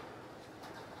been.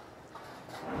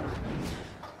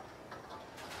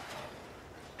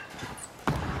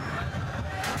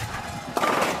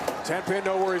 Ten pin,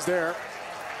 no worries there.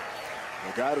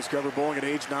 A guy who's covered bowling at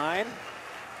age 9.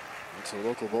 Went to a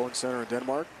local bowling center in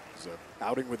Denmark. It was an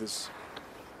outing with his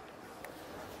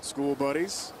school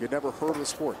buddies. He had never heard of the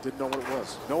sport, didn't know what it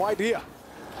was. No idea.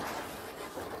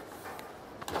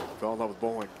 Fell in love with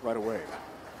bowling right away.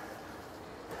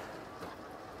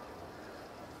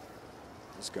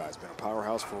 This guy's been a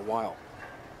powerhouse for a while.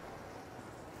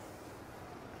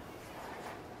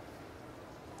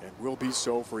 And will be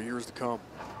so for years to come.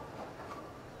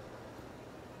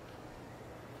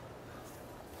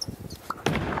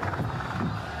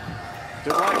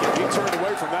 Didn't like it. He turned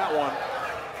away from that one.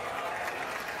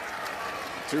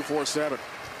 2-4-7.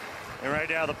 And right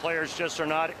now the players just are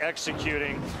not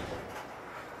executing.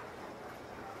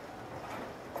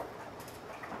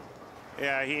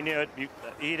 Yeah, he knew it.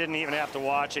 He didn't even have to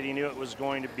watch it. He knew it was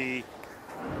going to be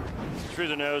through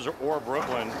the nose or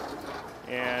Brooklyn,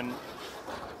 and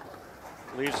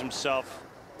leaves himself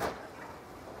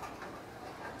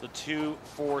the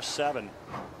 2-4-7.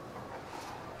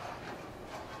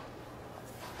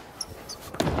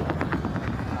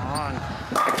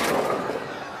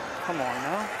 Come on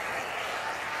now.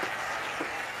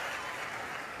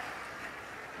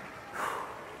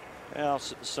 Well,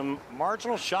 some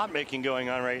marginal shot making going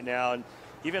on right now, and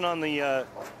even on the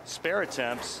spare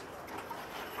attempts.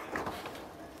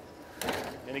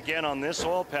 And again, on this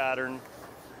oil pattern,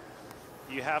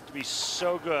 you have to be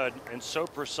so good and so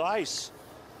precise.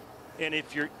 And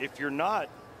if you're not,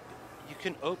 you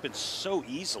can open so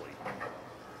easily.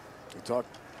 He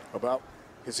talked about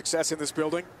his success in this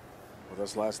building with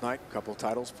us last night. A couple of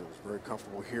titles. Feels very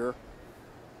comfortable here.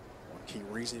 One key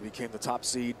reason he became the top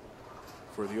seed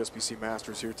for the USBC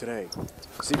Masters here today.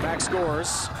 See Max scores.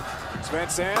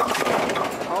 Svensson.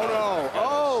 Oh no.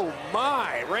 Oh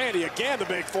my. Randy again, the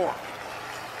big 4.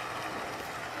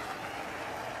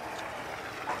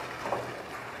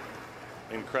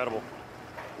 Incredible.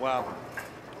 Wow.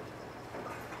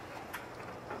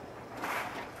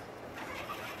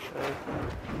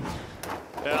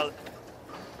 Well,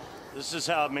 this is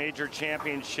how major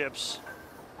championships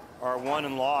are won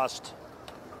and lost.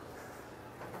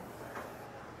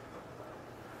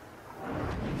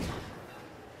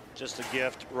 Just a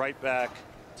gift right back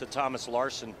to Thomas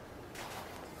Larsen.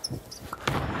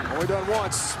 Only done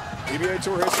once. PBA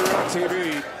Tour history on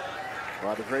TV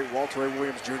by the great Walter A.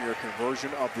 Williams Jr.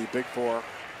 Conversion of the Big 4.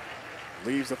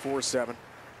 Leaves the 4-7.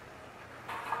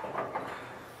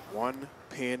 1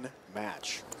 pin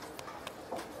match.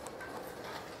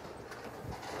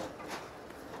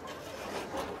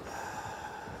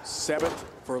 Seventh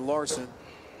for Larsen.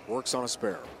 Works on a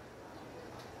spare.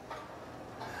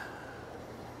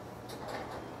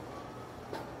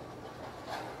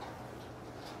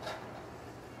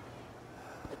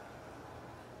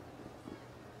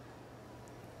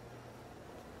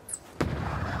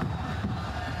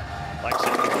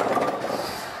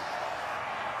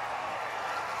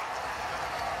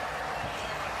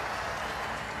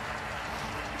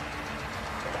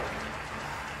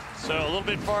 So a little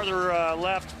bit farther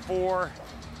left for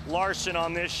Larsen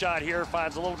on this shot here.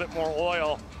 Finds a little bit more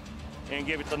oil and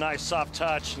give it the nice soft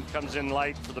touch and comes in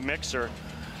light for the mixer.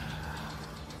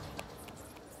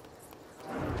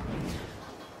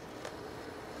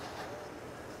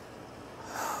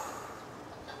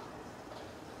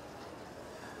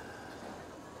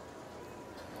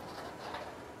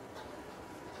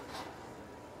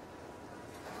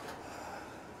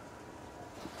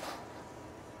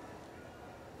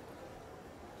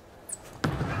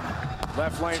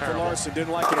 Left lane for Larsen,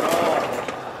 didn't like it at all.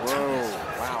 Whoa,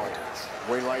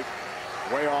 wow. Way light,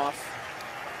 way off.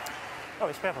 Oh,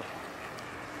 it's pepper.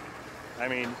 I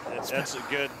mean, that's a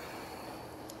good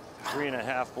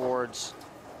 3.5 boards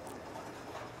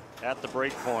at the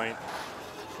break point.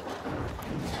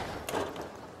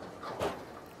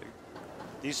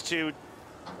 These two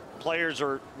players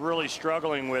are really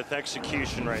struggling with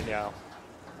execution right now.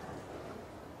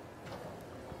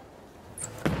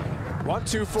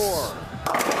 1-2-4.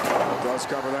 Does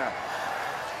cover that.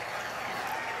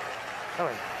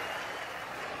 Coming.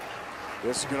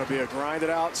 This is going to be a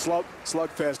grinded out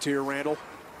slugfest here, Randall.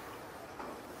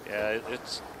 Yeah,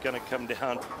 it's going to come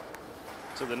down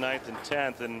to the 9th and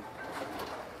 10th, and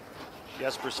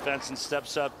Jesper Svensson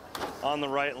steps up on the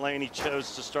right lane. He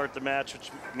chose to start the match, which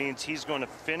means he's going to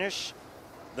finish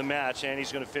the match, and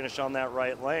he's going to finish on that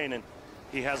right lane, and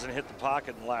he hasn't hit the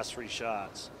pocket in the last 3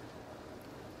 shots.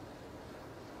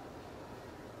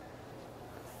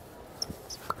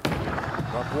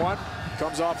 Up one,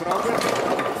 comes off and open.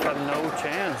 He's got no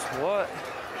chance. What?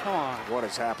 Come on. What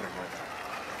is happening right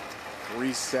now?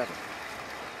 3-7.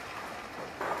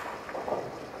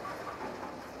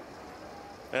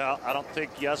 Yeah, I don't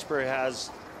think Jesper has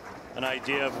an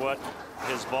idea of what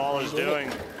his ball is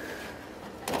doing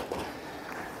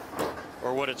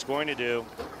or what it's going to do.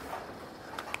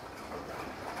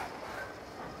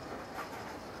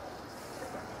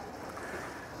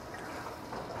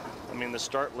 I mean, the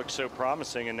start looks so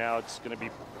promising, and now it's going to be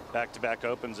back-to-back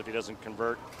opens if he doesn't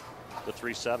convert the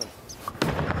 3-7.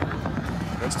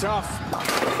 It's tough.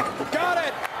 Got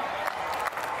it!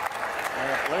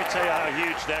 Let me tell you how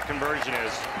huge that conversion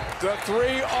is. The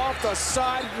 3 off the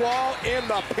side wall in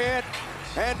the pin,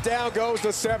 and down goes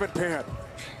the 7 pin.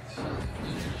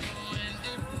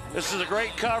 This is a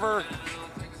great cover.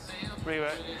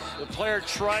 The player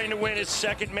trying to win his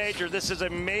second major. This is a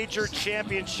major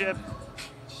championship.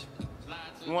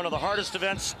 One of the hardest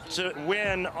events to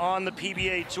win on the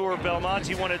PBA Tour.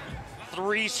 Belmonte won it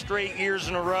 3 straight years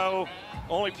in a row.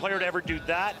 Only player to ever do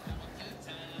that.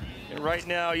 And right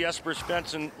now, Jesper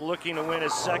Svensson looking to win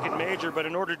his second major, but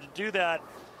in order to do that,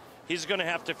 he's going to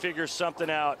have to figure something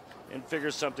out, and figure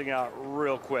something out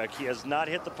real quick. He has not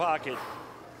hit the pocket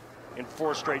in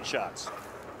 4 straight shots.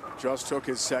 Just took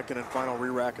his second and final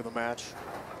re-rack of the match.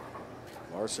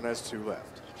 Larsen has 2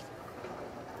 left.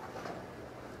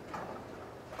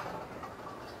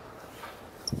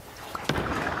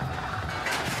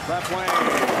 Left lane.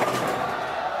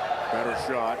 Better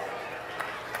shot.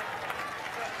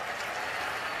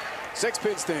 6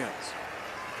 pin stands.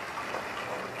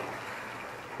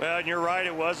 Well, and you're right,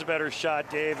 it was a better shot,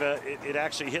 Dave. It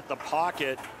actually hit the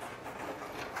pocket.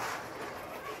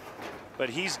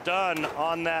 But he's done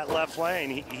on that left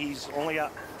lane. He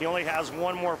only has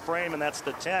 1 more frame, and that's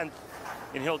the 10th.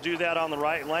 And he'll do that on the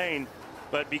right lane.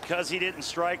 But because he didn't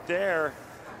strike there,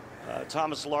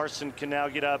 Thomas Larsen can now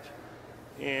get up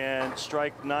and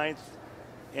strike 9th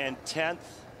and 10th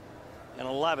and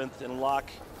 11th and lock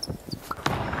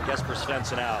Jesper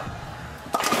Svensson out.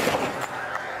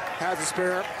 Has a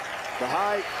spare. The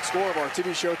high score of our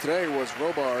TV show today was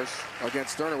Robarge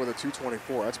against Sterner with a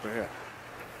 224. That's been it.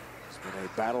 It's been a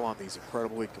battle on these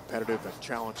incredibly competitive and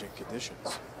challenging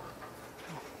conditions.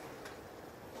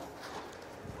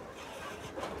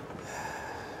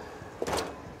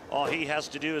 All he has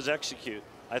to do is execute.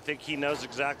 I think he knows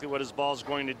exactly what his ball is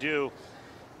going to do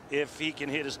if he can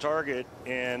hit his target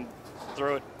and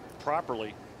throw it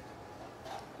properly.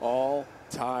 All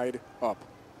tied up.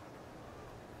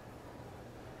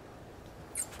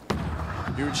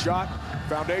 Huge shot.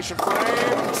 Foundation frame.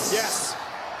 Yes.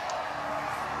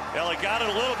 Well, he got it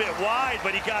a little bit wide,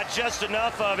 but he got just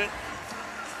enough of it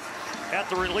at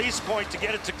the release point to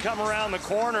get it to come around the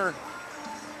corner.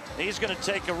 He's going to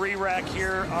take a re-rack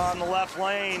here on the left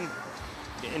lane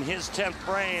in his 10th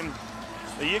frame.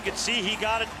 But you can see he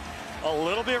got it a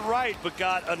little bit right, but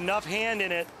got enough hand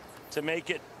in it to make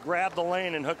it grab the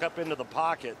lane and hook up into the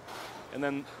pocket. And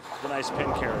then the nice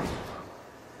pin carry.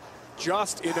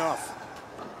 Just enough.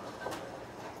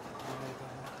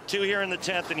 2 here in the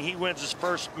 10th, and he wins his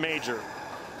first major.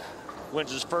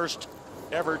 Wins his first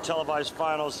ever televised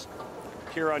finals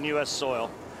here on U.S.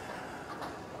 soil.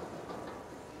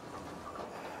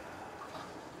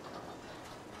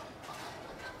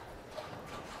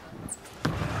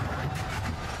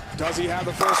 Does he have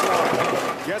the first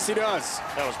one? Yes, he does.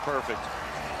 That was perfect.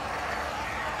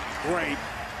 Great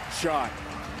shot.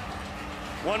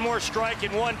 1 more strike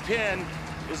and 1 pin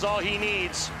is all he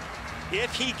needs.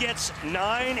 If he gets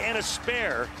 9 and a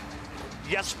spare,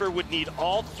 Jesper would need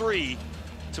all 3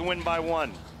 to win by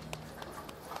 1.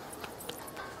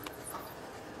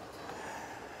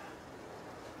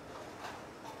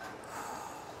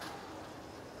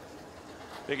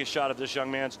 Biggest shot of this young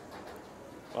man's,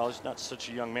 well, he's not such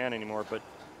a young man anymore, but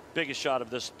biggest shot of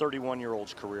this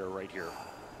 31-year-old's career right here.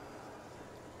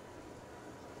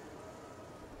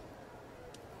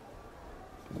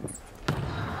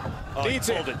 Oh, he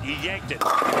pulled it. He yanked it.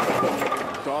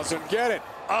 Doesn't get it.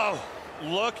 Oh,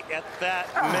 look at that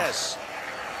miss.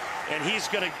 And he's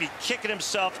going to be kicking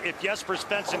himself if Jesper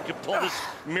Svensson can pull this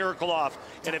miracle off.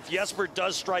 And if Jesper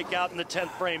does strike out in the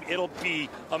 10th frame, it'll be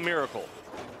a miracle.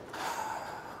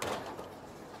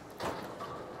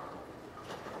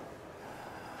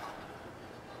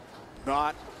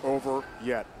 Not over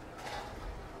yet.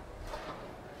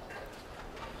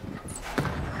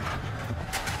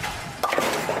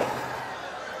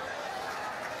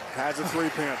 has a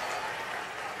 3-pin.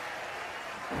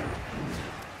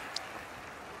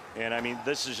 And I mean,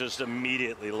 this is just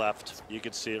immediately left. You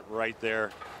can see it right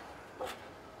there.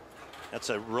 That's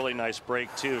a really nice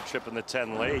break too, chipping the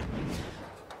 10 late.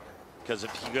 Because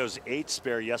if he goes 8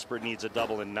 spare, Jesper needs a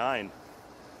double in 9.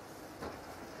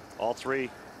 All 3.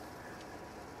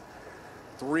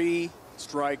 3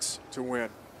 strikes to win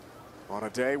on a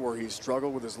day where he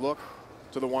struggled with his look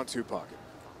to the 1-2 pocket.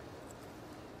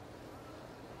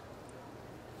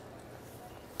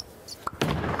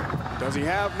 Does he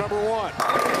have number 1?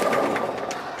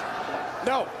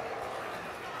 No.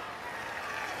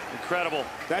 Incredible.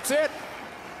 That's it.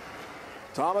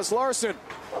 Thomas Larsen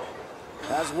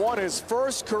has won his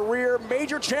first career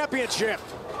major championship.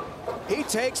 He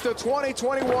takes the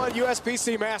 2021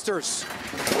 USBC Masters.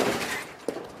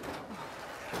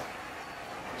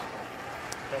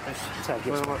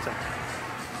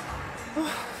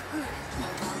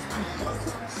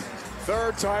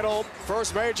 Third title,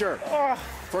 first major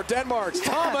for Denmark's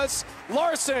Thomas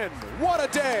Larsen. What a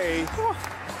day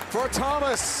for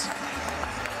Thomas.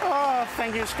 Oh,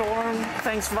 thank you, Storm.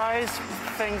 Thanks, Vice.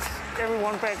 Thanks,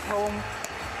 everyone back home.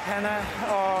 Hannah,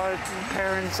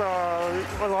 parents,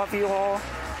 I love you all.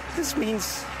 This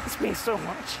means so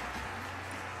much.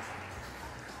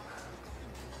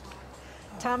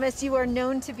 Thomas, you are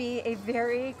known to be a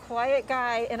very quiet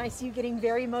guy, and I see you getting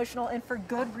very emotional, and for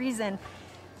good reason.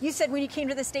 You said when you came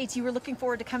to the States, you were looking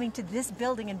forward to coming to this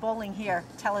building and bowling here.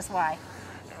 Tell us why.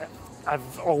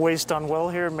 I've always done well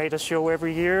here, made a show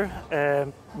every year,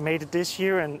 made it this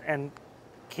year, and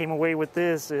came away with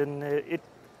this, and it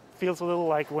feels a little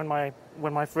like when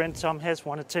my friend Tom Hess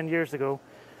won it 10 years ago.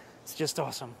 It's just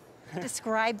awesome.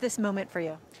 Describe this moment for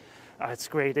you. It's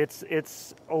great.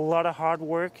 It's a lot of hard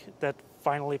work that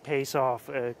finally pays off.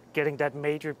 Getting that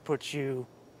major puts you,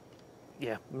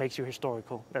 makes you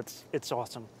historical. It's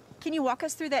awesome. Can you walk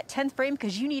us through that 10th frame?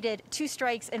 Because you needed 2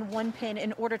 strikes and 1 pin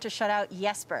in order to shut out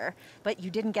Jesper, but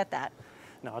you didn't get that.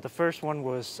 No, the first one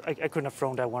was, I couldn't have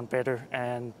thrown that one better,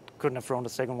 and couldn't have thrown the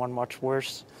second one much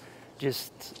worse.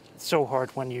 Just so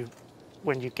hard when you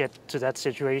get to that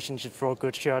situation to throw a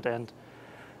good shot, and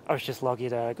I was just lucky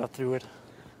that I got through it.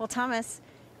 Well, Thomas,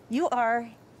 you are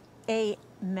a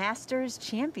Masters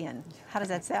champion. How does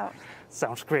that sound?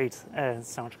 Sounds great.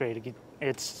 Sounds great.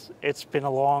 It's been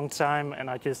a long time, and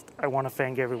I want to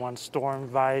thank everyone, Storm,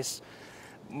 Vice,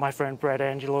 my friend Brett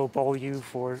Angelo, Bowl you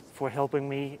for helping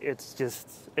me. It's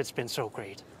been so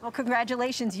great. Well,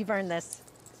 congratulations, you've earned this.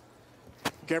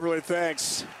 Kimberly,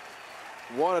 thanks.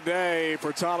 What a day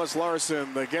for Thomas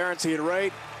Larsen, the guaranteed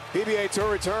rate. PBA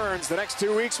Tour returns the next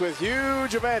 2 weeks with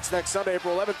huge events. Next Sunday,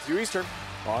 April 11th, 2 Eastern.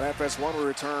 On FS1, we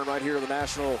return right here to the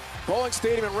National Bowling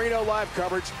Stadium in Reno. Live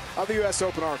coverage of the U.S.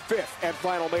 Open, our 5th and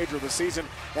final major of the season.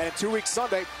 And in 2 weeks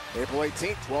Sunday, April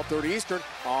 18th, 12:30 Eastern,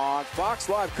 on Fox,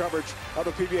 live coverage of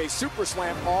the PBA Super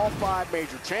Slam. All 5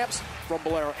 major champs from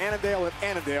Bolero Annandale and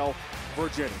Annandale,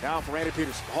 Virginia. Now for Randy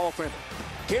Peterson, Hall of Famer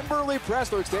Kimberly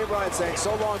Pressler, Dave Ryan saying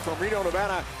so long from Reno,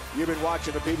 Nevada. You've been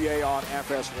watching the PBA on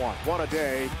FS1. What a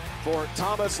day for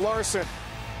Thomas Larsen.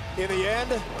 In the end,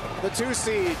 the 2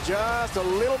 seed just a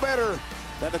little better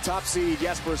than the top seed,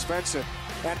 Jesper Svensson.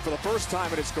 And for the first time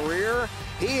in his career,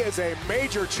 he is a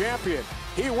major champion.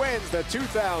 He wins the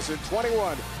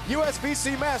 2021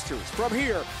 USBC Masters from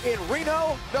here in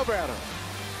Reno, Nevada.